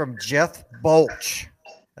 This is from Jeff Bolch.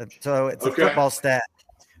 So it's a football stat.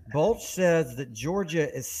 Bolch says that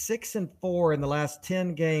Georgia is 6-4 in the last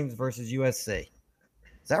 10 games versus USC.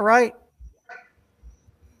 Is that right?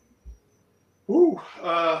 Ooh,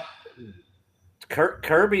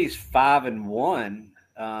 Kirby's 5-1.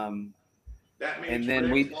 That means and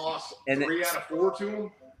then we lost 3 out of 4 to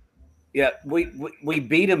him. Yeah, we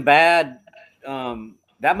beat him bad.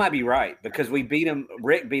 That might be right because we beat him.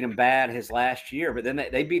 Rick beat him bad his last year, but then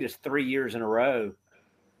they beat us 3 years in a row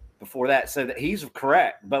before that. So that he's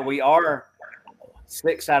correct, but we are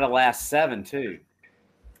 6 out of the last 7 too.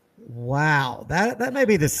 Wow, that may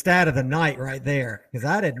be the stat of the night right there because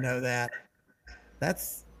I didn't know that.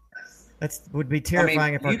 That's would be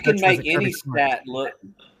terrifying if our you can make any stat look.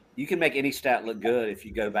 You can make any stat look good if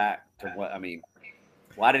you go back to what I mean.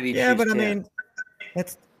 Why did he? Yeah, but 10? I mean,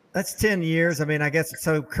 that's 10 years. I mean, I guess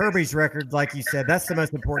so. Kirby's record, like you said, that's the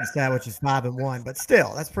most important stat, which is 5-1. But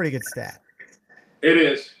still, that's a pretty good stat. It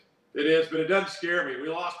is, but it doesn't scare me. We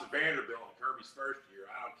lost to Vanderbilt in Kirby's first year.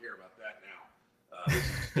 I don't care about that now. This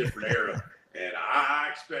is a different era, and I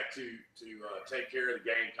expect to take care of the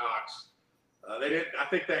Gamecocks. They didn't. I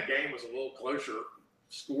think that game was a little closer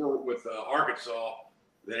score with Arkansas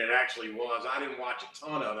than it actually was. I didn't watch a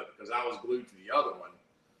ton of it because I was glued to the other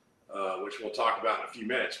one, which we'll talk about in a few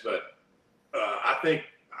minutes. But I think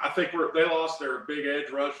they lost their big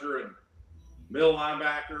edge rusher and middle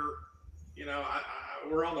linebacker. You know,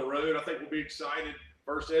 we're on the road. I think we'll be excited.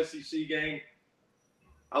 First SEC game.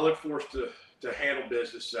 I look forward to handle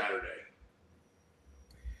business Saturday.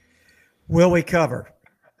 Will we cover?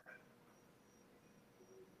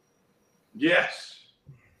 Yes.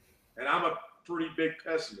 And I'm a pretty big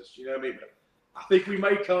pessimist, you know what I mean? But I think we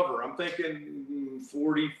may cover. I'm thinking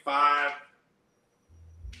 45,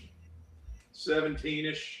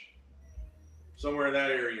 17-ish, somewhere in that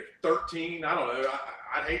area. 13, I don't know.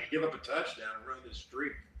 I'd hate to give up a touchdown and run this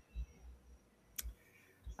streak.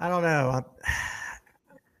 I don't know.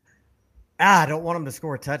 I don't want them to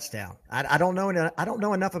score a touchdown. I don't know. I don't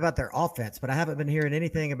know enough about their offense, but I haven't been hearing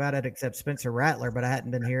anything about it except Spencer Rattler. But I hadn't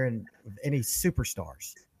been hearing any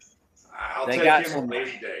superstars. They got some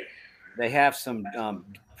day. They have some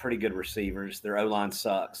pretty good receivers. Their O-line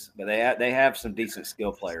sucks, but they have some decent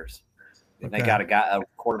skill players. And They got a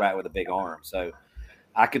quarterback with a big arm, so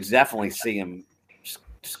I could definitely see him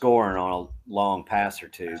scoring on a long pass or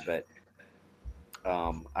two. But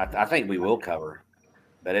I think we will cover.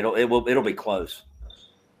 But it'll be close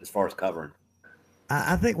as far as covering.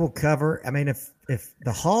 I think we'll cover. I mean, if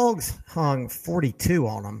the Hogs hung 42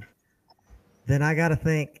 on them, then I got to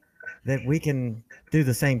think that we can do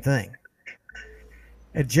the same thing.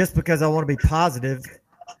 And just because I want to be positive,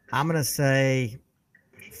 I'm going to say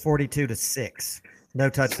 42-6. No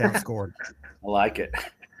touchdown scored. I like it.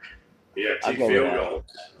 Yeah, 2 field goals.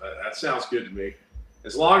 That sounds good to me.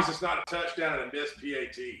 As long as it's not a touchdown and a missed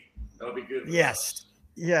PAT, that'll be good. Yes.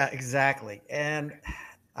 Yeah, exactly. And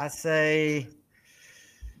I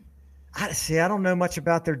don't know much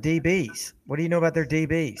about their DBs. What do you know about their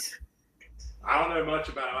DBs? I don't know much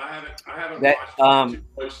about them. I haven't watched too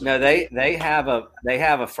closely. No, they have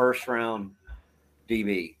a first round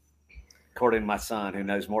DB, according to my son, who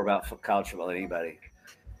knows more about college football than anybody.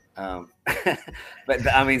 But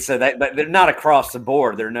I mean, but they're not across the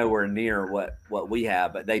board. They're nowhere near what we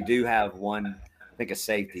have, but they do have one, I think, a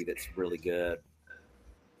safety that's really good.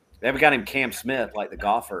 They have a guy named Cam Smith, like the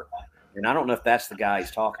golfer, and I don't know if that's the guy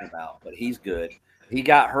he's talking about, but he's good. He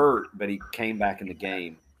got hurt, but he came back in the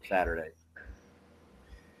game Saturday.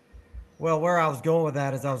 Well, where I was going with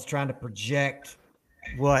that is I was trying to project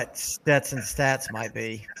what Stetson's stats might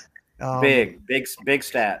be. Big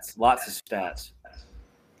stats, lots of stats.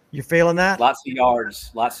 You feeling that? Lots of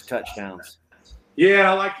yards, lots of touchdowns.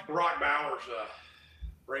 Yeah, I like Brock Bowers'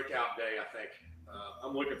 breakout day, I think.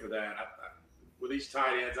 I'm looking for that. With these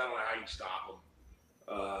tight ends, I don't know how you stop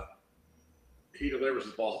them. He delivers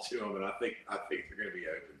the ball to them, and I think they're going to be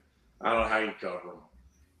open. I don't know how you cover them.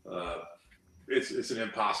 it's an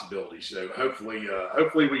impossibility. So hopefully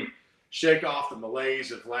we shake off the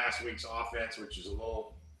malaise of last week's offense, which is a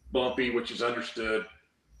little bumpy, which is understood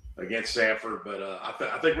against Samford. But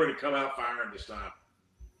I think we're going to come out firing this time.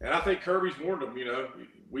 And I think Kirby's warned them.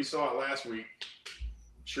 We saw it last week.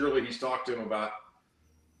 Surely he's talked to him about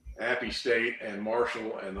Appy State and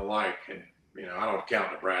Marshall and the like. And, I don't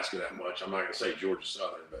count Nebraska that much. I'm not going to say Georgia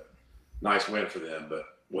Southern, but nice win for them. But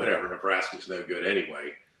whatever, Nebraska's no good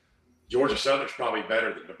anyway. Georgia Southern's probably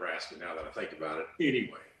better than Nebraska now that I think about it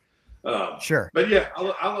anyway. Sure. But, yeah,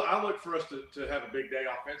 I look for us to have a big day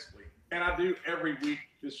offensively. And I do every week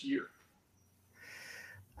this year.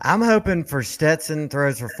 I'm hoping for Stetson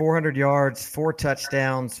throws for 400 yards, 4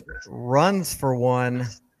 touchdowns, runs for 1,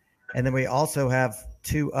 and then we also have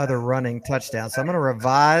 2 other running touchdowns. So I'm going to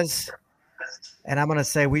revise, and I'm going to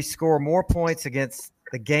say we score more points against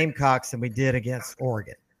the Gamecocks than we did against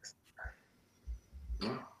Oregon.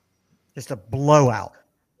 Just a blowout.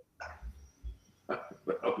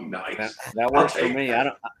 Oh, nice. That works for me.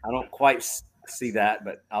 I don't quite see that,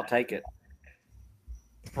 but I'll take it.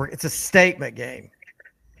 It's a statement game.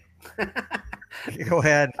 Go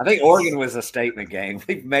ahead. I think Oregon was a statement game.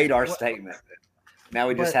 We've made our statement. Now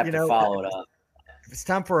we just have to follow it up. It's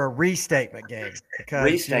time for a restatement game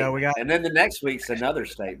because we got, and then the next week's another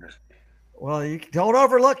statement. Well, you don't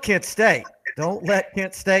overlook Kent State. Don't let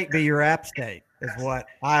Kent State be your App State, is what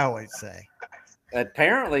I always say.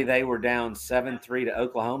 Apparently, they were down 7-3 to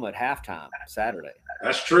Oklahoma at halftime Saturday.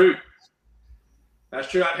 That's true. I'd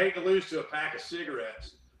hate to lose to a pack of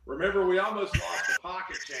cigarettes. Remember, we almost lost the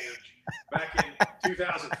pocket change back in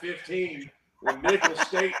 2015 when Nicholls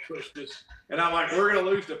State pushed us. And I'm like, we're going to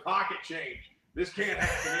lose the pocket change. This can't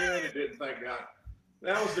happen again. It didn't, thank God.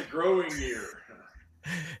 That was the growing year.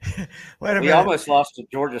 Wait a minute. We almost lost to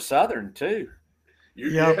Georgia Southern, too.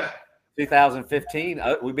 Yeah. 2015,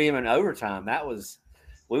 we beat them in overtime.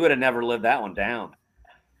 We would have never lived that one down.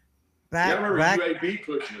 I remember UAB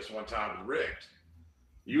pushing us one time with Rick.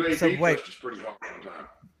 UAB pushed us pretty hard one time.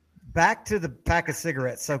 Back to the pack of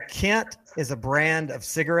cigarettes. So Kent is a brand of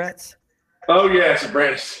cigarettes? Oh, yeah, it's a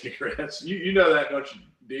brand of cigarettes. You know that, don't you,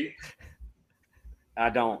 D? I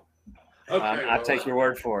don't. Okay, I take your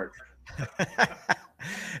word for it.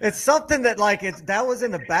 It's something that, that was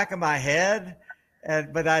in the back of my head,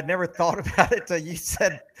 but I'd never thought about it until you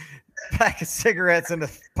said pack of cigarettes in a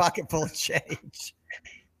pocket full of change.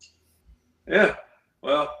 Yeah.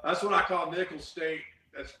 Well, that's what I call Nicholls State.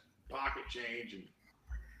 That's pocket change. And,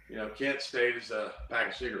 Kent State is a pack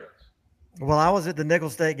of cigarettes. Well, I was at the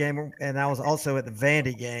Nicholls State game, and I was also at the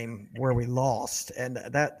Vandy game where we lost. And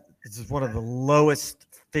that is one of the lowest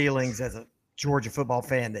feelings as a Georgia football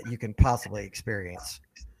fan that you can possibly experience.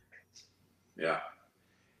 Yeah.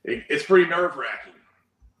 It's pretty nerve-wracking.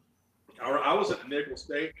 I was at the Nicholls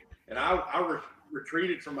State, and I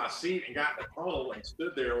retreated from my seat and got in the tunnel and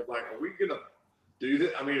stood there. I was like, are we going to do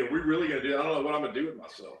this? I mean, are we really going to do it? I don't know what I'm going to do with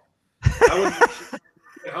myself. I wouldn't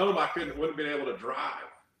at home. I wouldn't have been able to drive.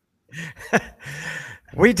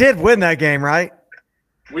 We did win that game, right?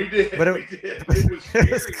 We did. But we did.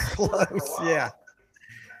 It was close. Yeah.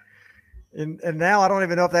 And now I don't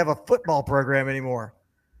even know if they have a football program anymore.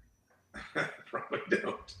 Probably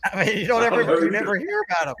don't. I mean, you never hear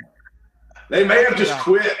about them. They may have just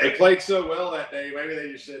quit. They played so well that day. Maybe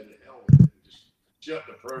they just said, hell, just shut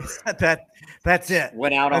the program. That's it.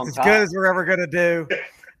 Went out that's on as top. good as we're ever going to do.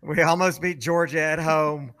 We almost beat Georgia at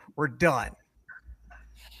home. We're done.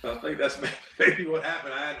 I think that's maybe what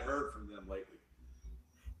happened. I hadn't heard from them lately.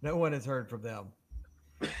 No one has heard from them.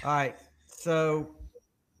 All right. So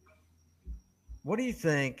what do you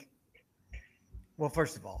think? Well,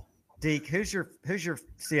 first of all, Deke, who's your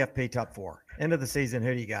CFP top 4? End of the season,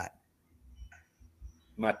 who do you got?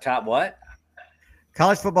 My top what?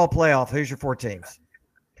 College football playoff. Who's your 4 teams?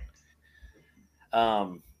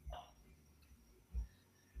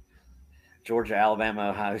 Georgia, Alabama,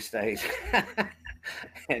 Ohio State.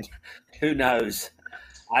 And who knows?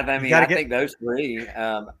 I think those 3.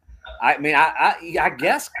 I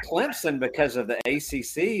guess Clemson because of the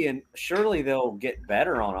ACC, and surely they'll get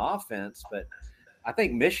better on offense. But I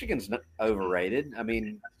think Michigan's overrated. I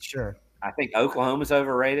mean, sure. I think Oklahoma's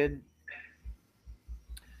overrated.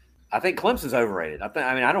 I think Clemson's overrated.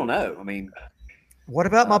 I don't know. I mean, what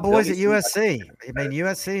about my boys at USC? I mean,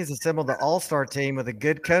 USC is assembled the all-star team with a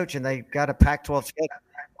good coach, and they got a Pac-12 schedule.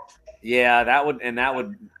 Yeah, that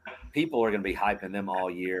would people are going to be hyping them all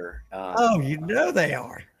year. They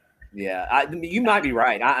are. Yeah, you might be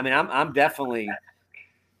right. I'm definitely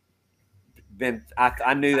been.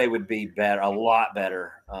 I knew they would be better, a lot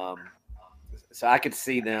better. So I could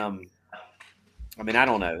see them. I mean, I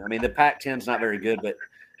don't know. I mean, the Pac-10's not very good, but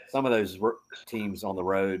some of those teams on the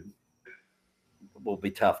road will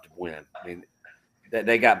be tough to win. I mean,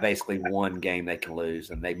 they got basically one game they can lose,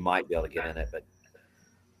 and they might be able to get in it. But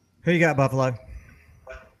who you got, Buffalo?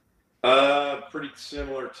 Pretty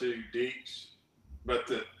similar to Deeks, but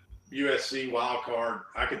the USC wild card,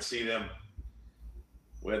 I could see them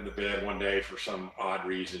wetting the bed one day for some odd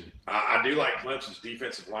reason. I do like Clemson's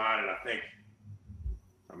defensive line, and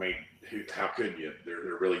how could you?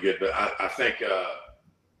 They're really good, but I think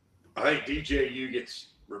DJU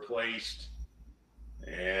gets replaced,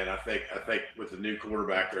 and I think with the new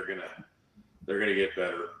quarterback, they're gonna get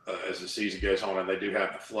better as the season goes on, and they do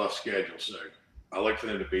have the fluff schedule, so I look for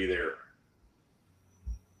them to be there.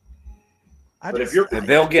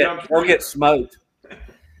 They'll get smoked.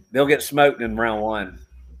 They'll get smoked in round one.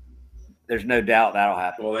 There's no doubt that'll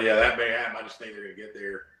happen. Well, yeah, that may happen. I just think they're going to get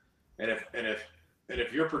there. And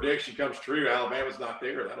if your prediction comes true, Alabama's not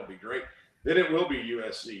there, that'll be great. Then it will be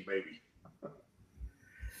USC, maybe.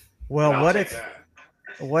 Well,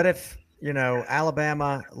 what if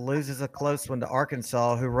Alabama loses a close one to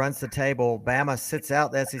Arkansas, who runs the table? Bama sits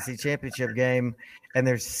out the SEC championship game, and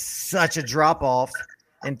there's such a drop off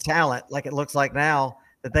in talent, like it looks like now,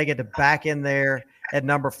 that they get to back in there at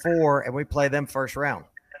number 4, and we play them first round.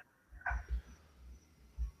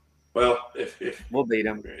 Well, if we'll beat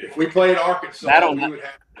them, if we played Arkansas, we would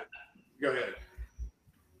have. Go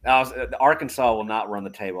ahead. Arkansas will not run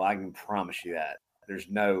the table. I can promise you that. There's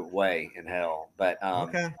no way in hell. But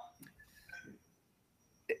okay.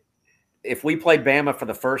 If we played Bama for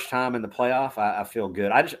the first time in the playoff, I feel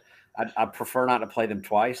good. I prefer not to play them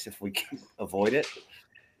twice if we can avoid it.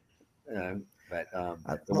 But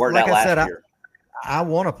it worked out last year. I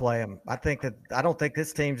want to play them. I don't think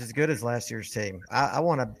this team's as good as last year's team. I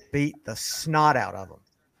want to beat the snot out of them.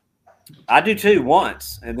 I do too,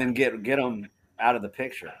 once, and then get them out of the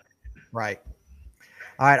picture. Right.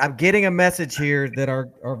 All right. I'm getting a message here that our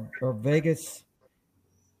Vegas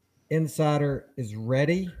insider is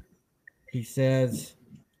ready. He says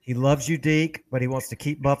he loves you, Deke, but he wants to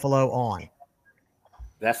keep Buffalo on.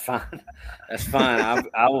 That's fine. That's fine.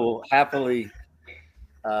 I will happily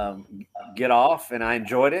get off, and I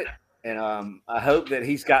enjoyed it. And I hope that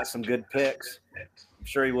he's got some good picks. I'm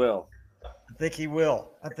sure he will. I think he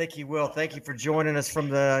will. Thank you for joining us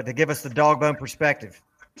to give us the dog bone perspective.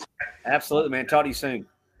 Absolutely, man. Talk to you soon.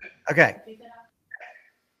 Okay.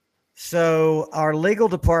 So our legal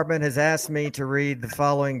department has asked me to read the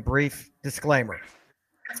following brief disclaimer.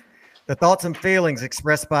 The thoughts and feelings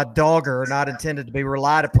expressed by Dogger are not intended to be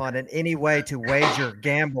relied upon in any way to wager,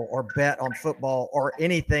 gamble, or bet on football or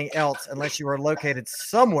anything else unless you are located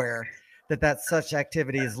somewhere that such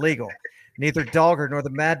activity is legal. Neither Dogger nor the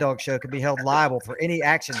Mad Dawg Show can be held liable for any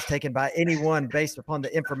actions taken by anyone based upon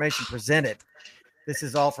the information presented. This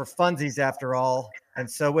is all for funsies after all. And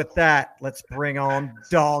so with that, let's bring on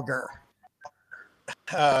Dogger.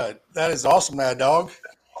 That is awesome, Mad Dawg.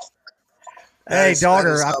 Hey,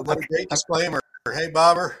 Dogger. What a great disclaimer. Hey,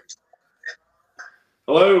 Bobber.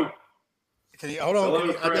 Hello. Can you hold on?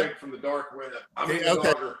 Hello, Craig from the dark web.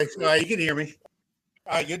 Okay. You can hear me.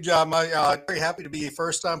 All right, good job. I'm very happy to be a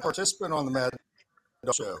first-time participant on the Mad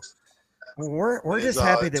Dawg Show. Well, we're just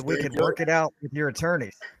happy that we could work it out with your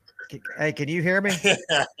attorneys. Hey, can you hear me?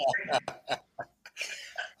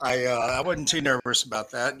 I wasn't too nervous about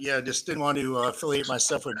that. Yeah, just didn't want to affiliate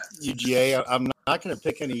myself with UGA. I'm not going to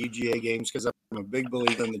pick any UGA games because I'm a big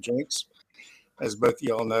believer in the Jinx, as both of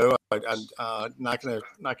y'all know. I'm not going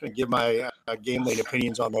to give my gambling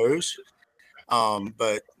opinions on those.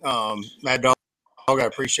 But Mad Dawg, I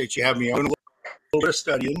appreciate you having me on. A little bit of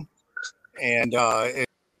studying and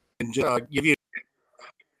give you.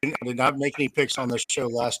 I did not make any picks on this show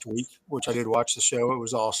last week, which I did watch the show. It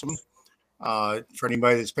was awesome. For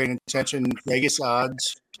anybody that's paying attention, Vegas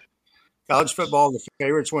odds, college football, the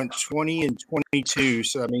favorites went 20-22.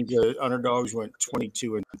 So that means the underdogs went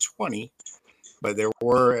 22-20. But there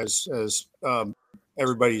were, as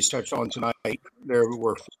everybody's touched on tonight, there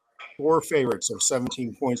were 4 favorites of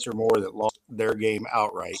 17 points or more that lost their game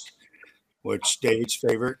outright, which David's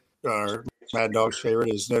favorite, Mad Dawg's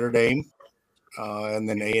favorite, is Notre Dame. And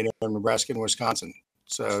then A&M, Nebraska, and Wisconsin.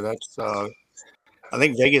 So that's I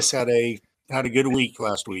think Vegas had a good week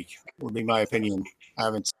last week, would be my opinion. I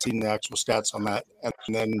haven't seen the actual stats on that.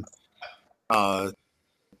 And then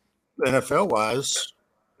NFL-wise,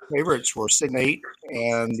 favorites were 6-8,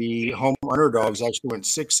 and the home underdogs actually went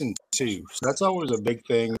 6-2. So that's always a big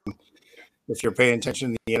thing if you're paying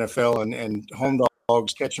attention to the NFL and home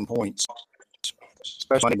dogs catching points,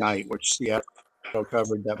 especially Monday night, which Seattle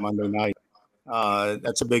covered that Monday night.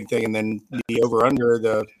 That's a big thing. And then the over-under,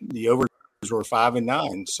 the overs were 5 and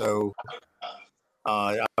 9. So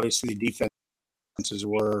Obviously, the defenses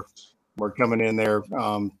were coming in there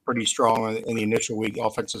pretty strong in the initial week.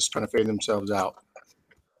 Offenses trying to figure themselves out.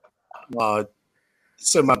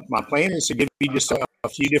 So my plan is to give you just a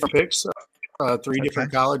few different picks, three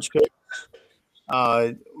different college picks.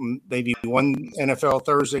 Maybe one NFL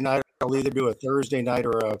Thursday night. I'll either do a Thursday night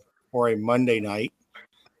or a Monday night.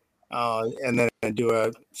 And then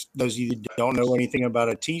do those of you that don't know anything about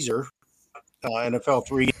a teaser, NFL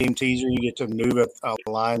 3-game teaser, you get to move a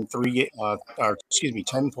line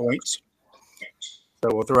 10 points.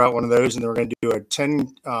 So we'll throw out one of those, and then we're going to do a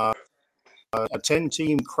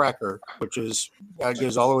 10-team cracker, which goes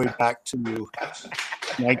all the way back to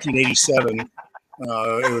 1987.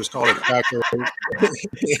 It was called a cracker.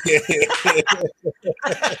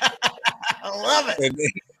 I love it.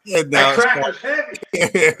 And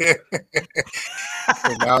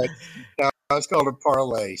now it's called a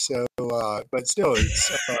parlay. So, but still, it's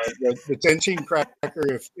the 10-team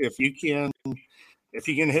cracker. If you can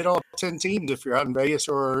hit all 10 teams, if you're out in Vegas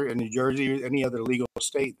or in New Jersey or any other legal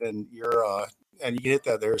state, then you're and you can hit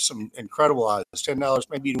that. There's some incredible odds. $10,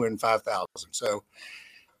 maybe you win 5,000. So,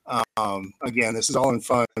 again, this is all in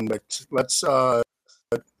fun. But let's. I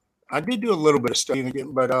did do a little bit of studying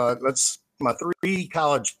again, but my 3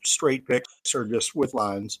 college straight picks are just with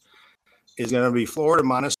lines. Is going to be Florida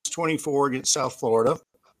minus 24 against South Florida.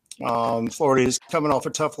 Florida is coming off a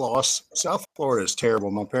tough loss. South Florida is terrible.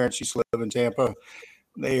 My parents used to live in Tampa.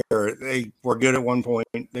 They were good at one point.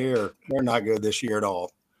 They're not good this year at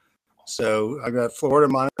all. So I got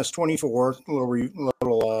Florida minus 24. A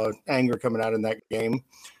little anger coming out in that game.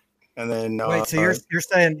 And then wait, so you're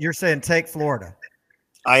saying take Florida?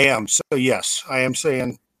 I am. So yes, I am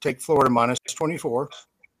saying take Florida minus 24.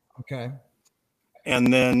 Okay.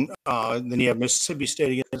 And then you have Mississippi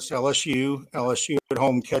State against LSU. LSU at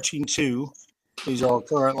home catching 2. These are all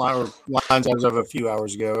current lines as of a few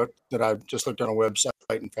hours ago that I just looked on a website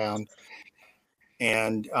and found.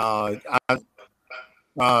 And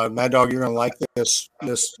Mad Dawg, you're going to like this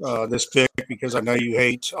pick because I know you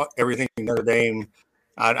hate everything Notre Dame.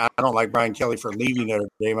 I don't like Brian Kelly for leaving Notre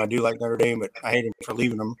Dame. I do like Notre Dame, but I hate him for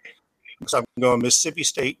leaving them. So I'm going Mississippi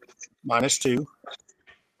State minus 2.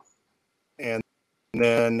 And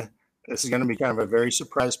then this is going to be kind of a very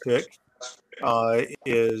surprise pick.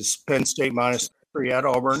 Is Penn State minus 3 at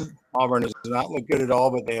Auburn. Auburn does not look good at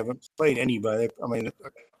all, but they haven't played anybody. I mean,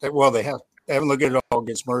 they haven't looked good at all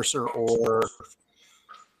against Mercer or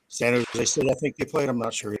San Jose State. I think they played. I'm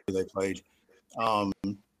not sure who they played. So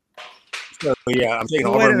yeah, I'm taking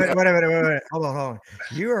Auburn. Wait. Hold on.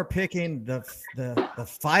 You are picking the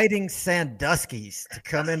Fighting Sandusky's to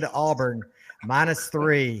come into Auburn minus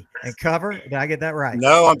 3 and cover. Did I get that right?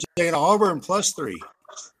 No, I'm taking Auburn plus 3.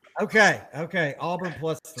 Okay. Auburn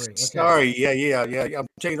plus 3. Okay. Sorry. Yeah. I'm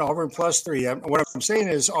taking Auburn plus 3. What I'm saying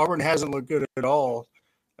is Auburn hasn't looked good at all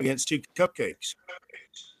against 2 cupcakes.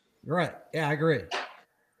 Right. Yeah, I agree.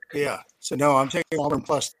 Yeah. So no, I'm taking Auburn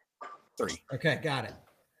plus 3. Okay, got it.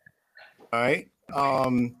 All right.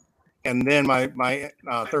 And then my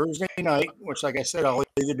Thursday night, which, like I said, I'll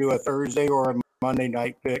either do a Thursday or a Monday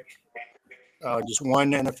night pick. Just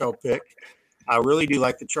one NFL pick. I really do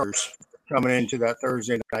like the Chargers coming into that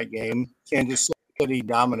Thursday night game. Kansas City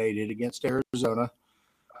dominated against Arizona.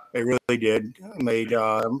 They really did. Made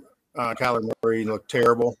Kyler Murray look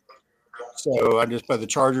terrible. So but the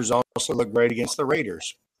Chargers also look great against the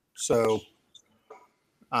Raiders. So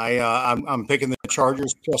I'm picking the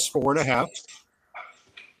Chargers plus 4.5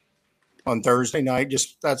 on Thursday night.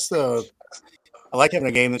 I like having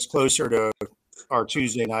a game that's closer to our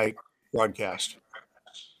Tuesday night broadcast.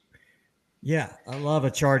 Yeah, I love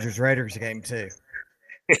a Chargers-Raiders game too.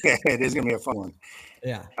 It is going to be a fun one.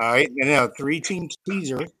 Yeah. All right. And now 3-team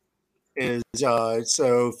teaser is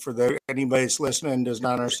so for anybody that's listening and does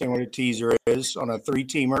not understand what a teaser is, on a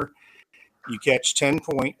 3-teamer, you catch 10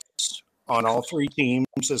 points on all 3 teams.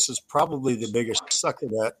 This is probably the biggest sucker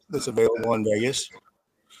bet that's available in Vegas.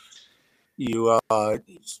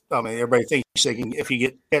 Everybody thinks if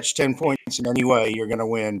you catch 10 points in any way, you're going to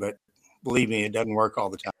win, but believe me, it doesn't work all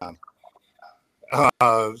the time.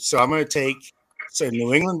 So I'm going to take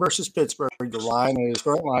New England versus Pittsburgh. The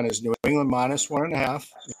current line is New England minus 1.5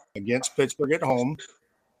 against Pittsburgh at home.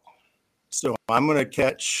 So I'm going to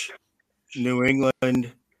catch New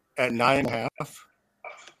England at 9.5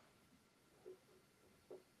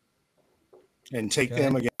 and take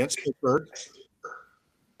them against Pittsburgh.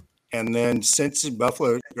 And then Cincy,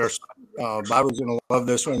 Buffalo, Bobby's going to love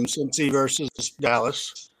this one. Cincy versus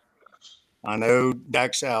Dallas. I know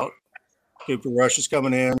Dak's out. Cooper Rush is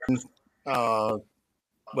coming in.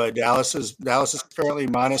 But Dallas is currently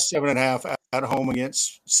minus 7.5 at home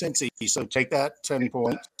against Cincy. So take that 10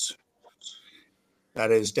 points.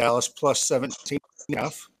 That is Dallas plus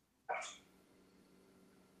 17.5.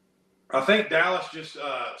 I think Dallas just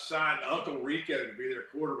signed Uncle Rico to be their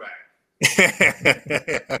quarterback.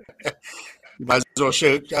 You might as well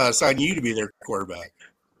sign you to be their quarterback.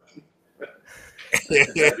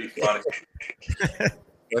 That'd be funny.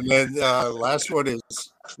 And then last one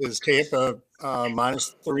is Tampa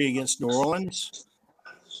 -3 against New Orleans.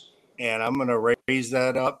 And I'm going to raise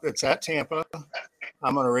that up. It's at Tampa.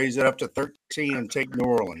 I'm going to raise it up to 13 and take New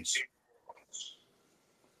Orleans.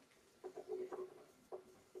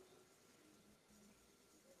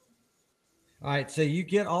 All right, so you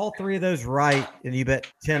get all three of those right, and you bet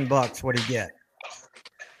 $10. What do you get?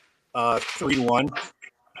 3-1.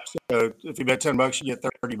 So if you bet $10, you get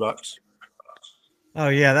 $30. Oh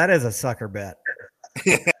yeah, that is a sucker bet.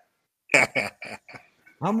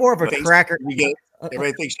 I'm more of a cracker.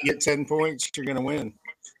 Everybody thinks you get 10 points, you're going to win.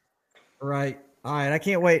 Right. All right, I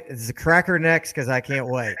can't wait. Is the cracker next? Because I can't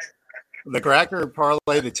wait. The cracker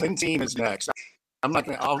parlay, the 10 team is next. I'm not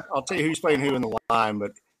going to. I'll tell you who's playing who in the line,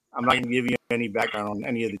 but I'm not going to give you any background on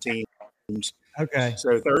any of the teams. Okay.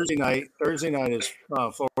 So Thursday night is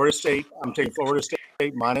Florida State. I'm taking Florida State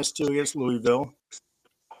 -2 against Louisville.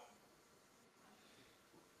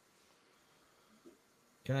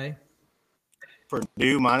 Okay.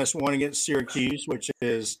 Purdue -1 against Syracuse,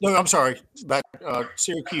 Syracuse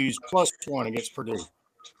 +1 against Purdue.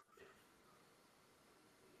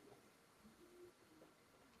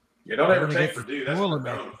 You don't ever take Purdue. That's what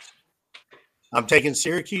I'm I'm taking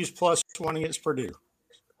Syracuse +1 against Purdue.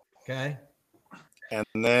 Okay. And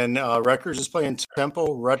then Rutgers is playing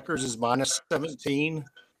Temple. Rutgers is -17.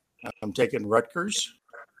 I'm taking Rutgers.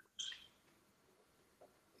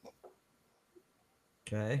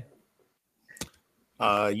 Okay.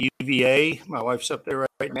 UVA, my wife's up there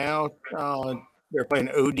right now. They're playing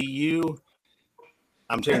ODU.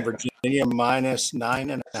 I'm taking Virginia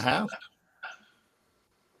 -9.5.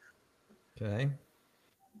 Okay.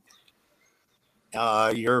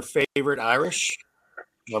 Your favorite Irish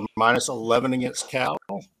are -11 against Cal.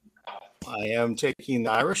 I am taking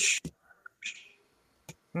the Irish.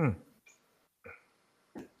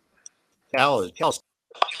 Cal's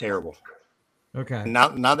terrible. Okay.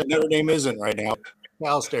 Not that Notre Dame isn't right now.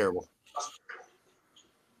 Cal's terrible.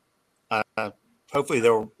 Hopefully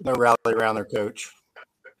they'll rally around their coach.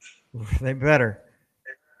 They better.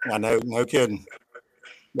 I know, no kidding.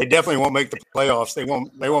 They definitely won't make the playoffs. They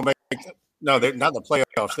won't make. No, they're not the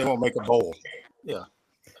playoffs. They won't make a bowl. Yeah.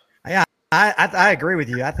 Yeah, I agree with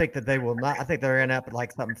you. I think that they will not. I think they're going to end up at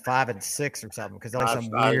like something 5-6 or something because they're like some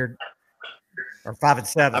weird. Or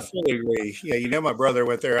 5-7. I fully agree. Yeah, my brother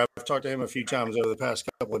went there. I've talked to him a few times over the past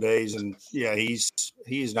couple of days, and yeah,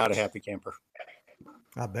 he's not a happy camper.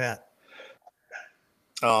 I bet.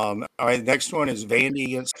 All right, next one is Vandy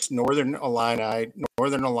against Northern Illini.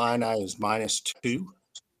 Northern Illini is -2,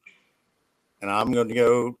 and I'm going to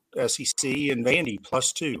go SEC and Vandy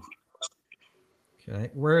 +2. Okay,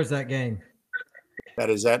 where is that game? That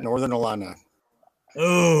is at Northern Illini.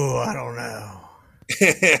 Oh, I don't know.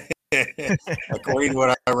 According to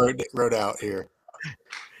what I wrote out here.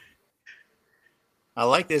 I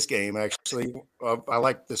like this game, actually. I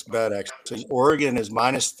like this bet, actually. Oregon is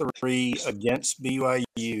 -3 against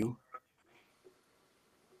BYU.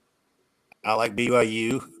 I like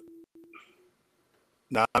BYU.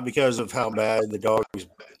 Not because of how bad the Dogs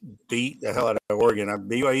beat the hell out of Oregon.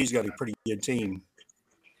 BYU's got a pretty good team.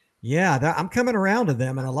 Yeah, I'm coming around to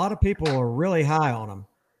them, and a lot of people are really high on them.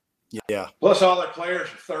 Yeah. Plus, all their players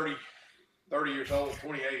are 30 years old,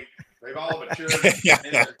 28. They've all matured.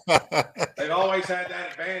 They've always had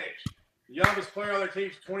that advantage. The youngest player on their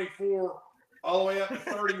team is 24, all the way up to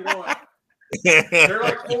 31. They're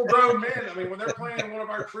like full-grown men. I mean, when they're playing one of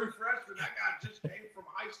our true freshmen, that guy just came from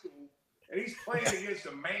high school, and he's playing against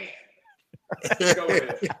a man. Go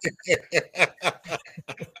ahead.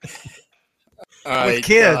 All right, with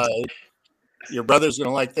kids. Your brother's going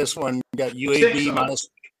to like this one. You got UAB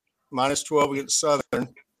 -12 against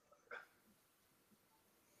Southern.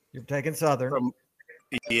 You're taking Southern.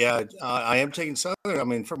 I am taking Southern. I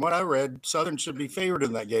mean, from what I read, Southern should be favored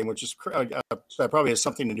in that game, which is that probably has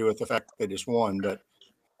something to do with the fact that they just won. But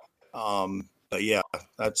yeah,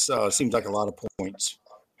 that's seems like a lot of points.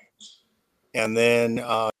 And then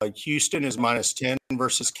Houston is -10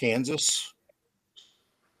 versus Kansas.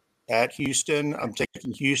 At Houston, I'm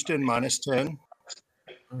taking Houston -10.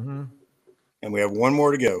 Mm-hmm. And we have one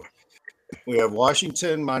more to go. We have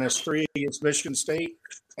Washington -3 against Michigan State.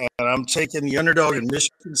 And I'm taking the underdog in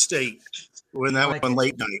Michigan State. Win that one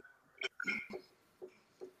late night.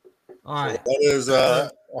 All right. So that is. I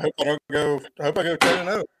hope I go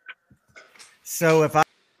 10-0. So if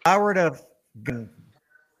I were to go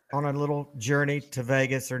on a little journey to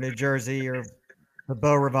Vegas or New Jersey or the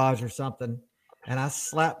Beau Rivage or something, and I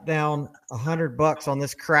slapped down $100 on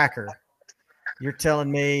this cracker, you're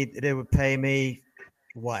telling me that it would pay me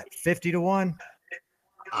what, 50 to 1?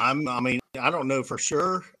 I mean, I don't know for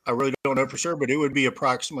sure. I really don't know for sure, but it would be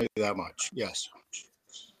approximately that much. Yes.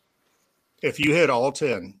 If you hit all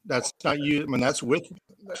 10, that's not you. I mean, that's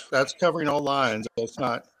covering all lines. That's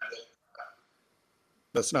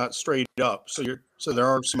not straight up. So there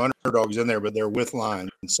are some underdogs in there, but they're with lines.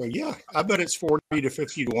 So yeah, I bet it's 40 to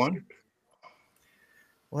 50 to 1.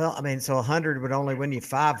 Well, I mean, so 100 would only win you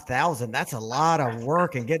 5,000. That's a lot of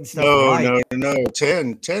work and getting stuff right. No.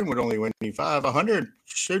 10 would only win you 5. 100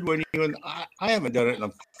 should win you. And I haven't done it in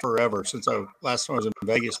forever since last time I was in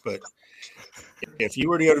Vegas. But if you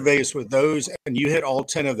were to go to Vegas with those and you hit all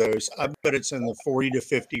 10 of those, I bet it's in the 40 to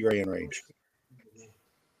 50 grand range.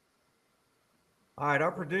 All right,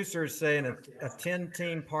 our producer is saying a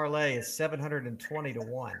 10-team parlay is 720 to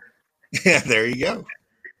 1. Yeah, there you go.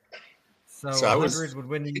 So 100 would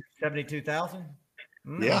win you 72,000.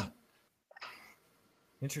 Yeah.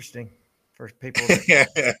 Interesting for people.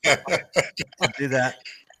 I'll do that.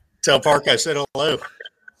 Tell Park I said hello.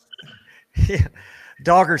 Yeah,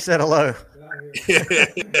 Dogger said hello.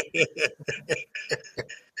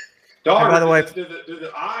 Dogger, by the way, do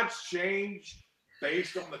the odds change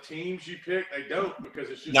based on the teams you pick? They don't, because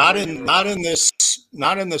it's just not in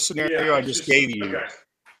the scenario I just gave you. Okay.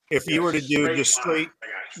 If you were to do just straight,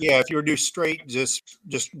 if you were to do straight just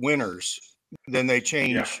winners, then they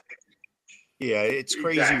change. Yeah, it's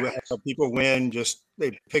crazy how people win. Just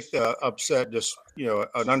they pick the upset, just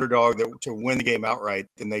an underdog to win the game outright,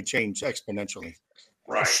 then they change exponentially.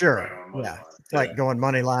 Right. Sure. Yeah, it's like going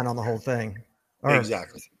money line on the whole thing. Or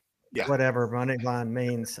exactly. Yeah. Whatever money line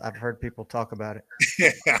means, I've heard people talk about it.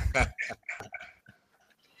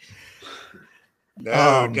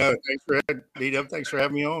 No. Thanks for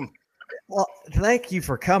having me on. Well, thank you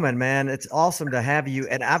for coming, man. It's awesome to have you.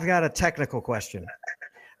 And I've got a technical question.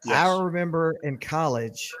 Yes. I remember in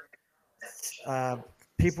college,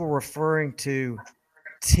 people referring to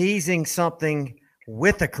teasing something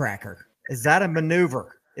with a cracker. Is that a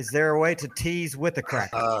maneuver? Is there a way to tease with a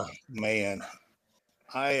cracker? Man,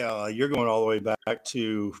 you're going all the way back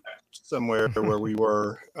to somewhere where we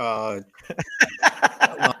were. I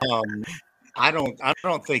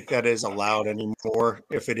don't think that is allowed anymore.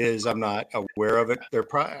 If it is, I'm not aware of it.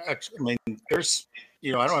 There's,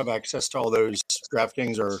 I don't have access to all those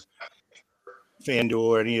DraftKings or FanDuel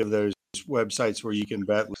or any of those websites where you can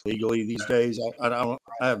bet legally these days. I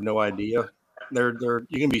have no idea. You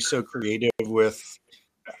can be so creative with.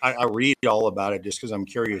 I read all about it just because I'm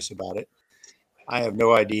curious about it. I have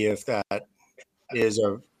no idea if that is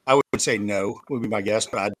I would say no would be my guess,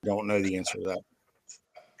 but I don't know the answer to that.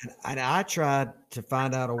 And I tried to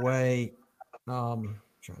find out a way. Trying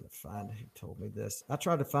to find who told me this. I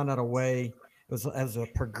tried to find out a way. It was as a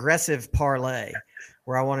progressive parlay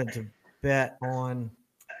where I wanted to bet on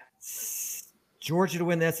Georgia to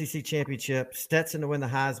win the SEC championship, Stetson to win the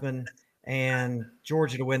Heisman, and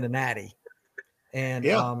Georgia to win the Natty. And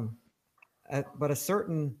but a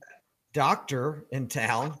certain doctor in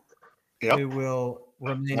town who will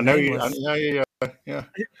remain nameless. Yeah.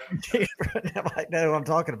 I might know who I'm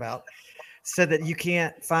talking about. Said that you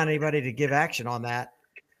can't find anybody to give action on that.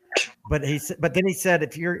 But then he said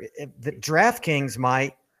if the DraftKings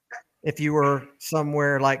might, if you were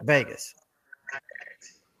somewhere like Vegas.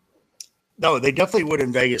 No, they definitely would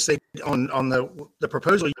in Vegas. They on the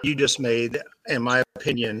proposal you just made, in my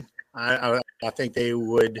opinion, I think they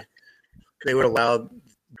would allow,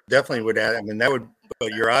 definitely would add. I mean,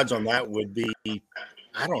 but your odds on that would be,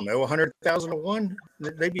 I don't know, 100,000 to 1.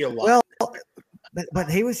 They'd be a lot. Well, but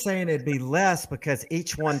he was saying it'd be less because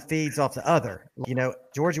each one feeds off the other.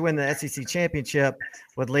 Georgia win the SEC championship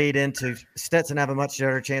would lead into Stetson have a much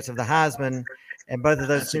better chance of the Heisman, and both of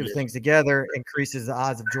those two things together increases the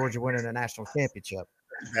odds of Georgia winning a national championship.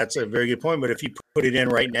 That's a very good point. But if you put it in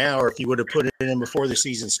right now, or if you would have put it in before the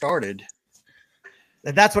season started,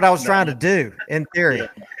 and that's what I was trying to do in theory. Yeah.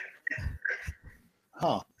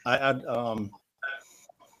 Huh?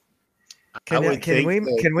 Can we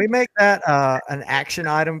make that an action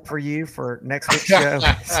item for you for next week's show?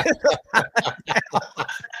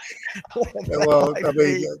 Well, I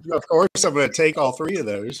mean, of course, I'm going to take all three of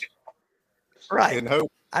those. Right. And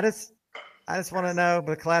hope. I just want to know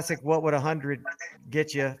the classic. What would 100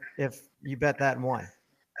 get you if you bet that and won?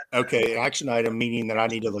 Okay, action item meaning that I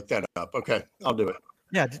need to look that up. Okay, I'll do it.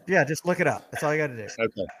 Yeah. Just look it up. That's all you got to do.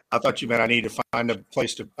 Okay. I thought you meant I need to find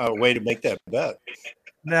a way to make that bet.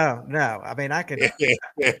 No. I mean, I could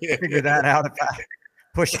figure that out if I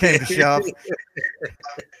push came to shove.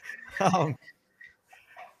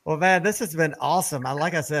 Well, man, this has been awesome.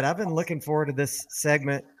 Like I said, I've been looking forward to this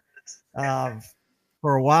segment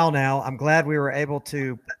for a while now. I'm glad we were able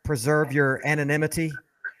to preserve your anonymity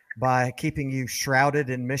by keeping you shrouded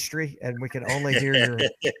in mystery, and we can only hear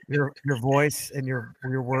your voice and your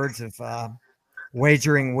words of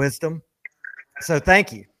wagering wisdom. So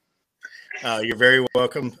thank you. You're very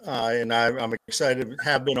welcome, and I'm excited to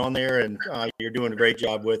have been on there, and you're doing a great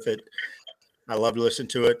job with it. I love to listen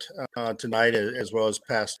to it tonight as well as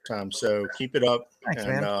past times. So keep it up. Thanks,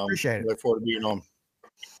 and man. Appreciate it. Look forward to being on.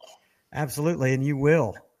 Absolutely, and you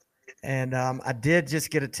will. And I did just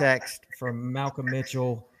get a text from Malcolm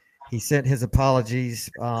Mitchell. He sent his apologies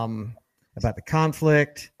about the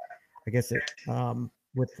conflict. I guess he's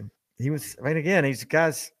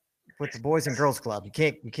guys with the Boys and Girls Club. You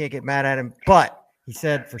can't get mad at him, but he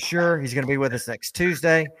said for sure he's going to be with us next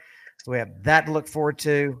Tuesday. So we have that to look forward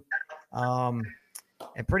to. And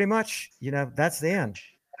pretty much, that's the end.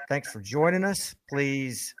 Thanks for joining us.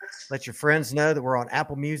 Please let your friends know that we're on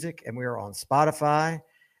Apple Music and we are on Spotify,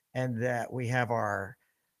 and that we have our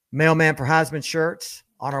Mailman for Heisman shirts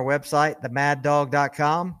on our website,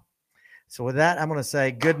 themaddawg.com. So with that, I'm going to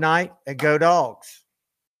say good night and go Dogs.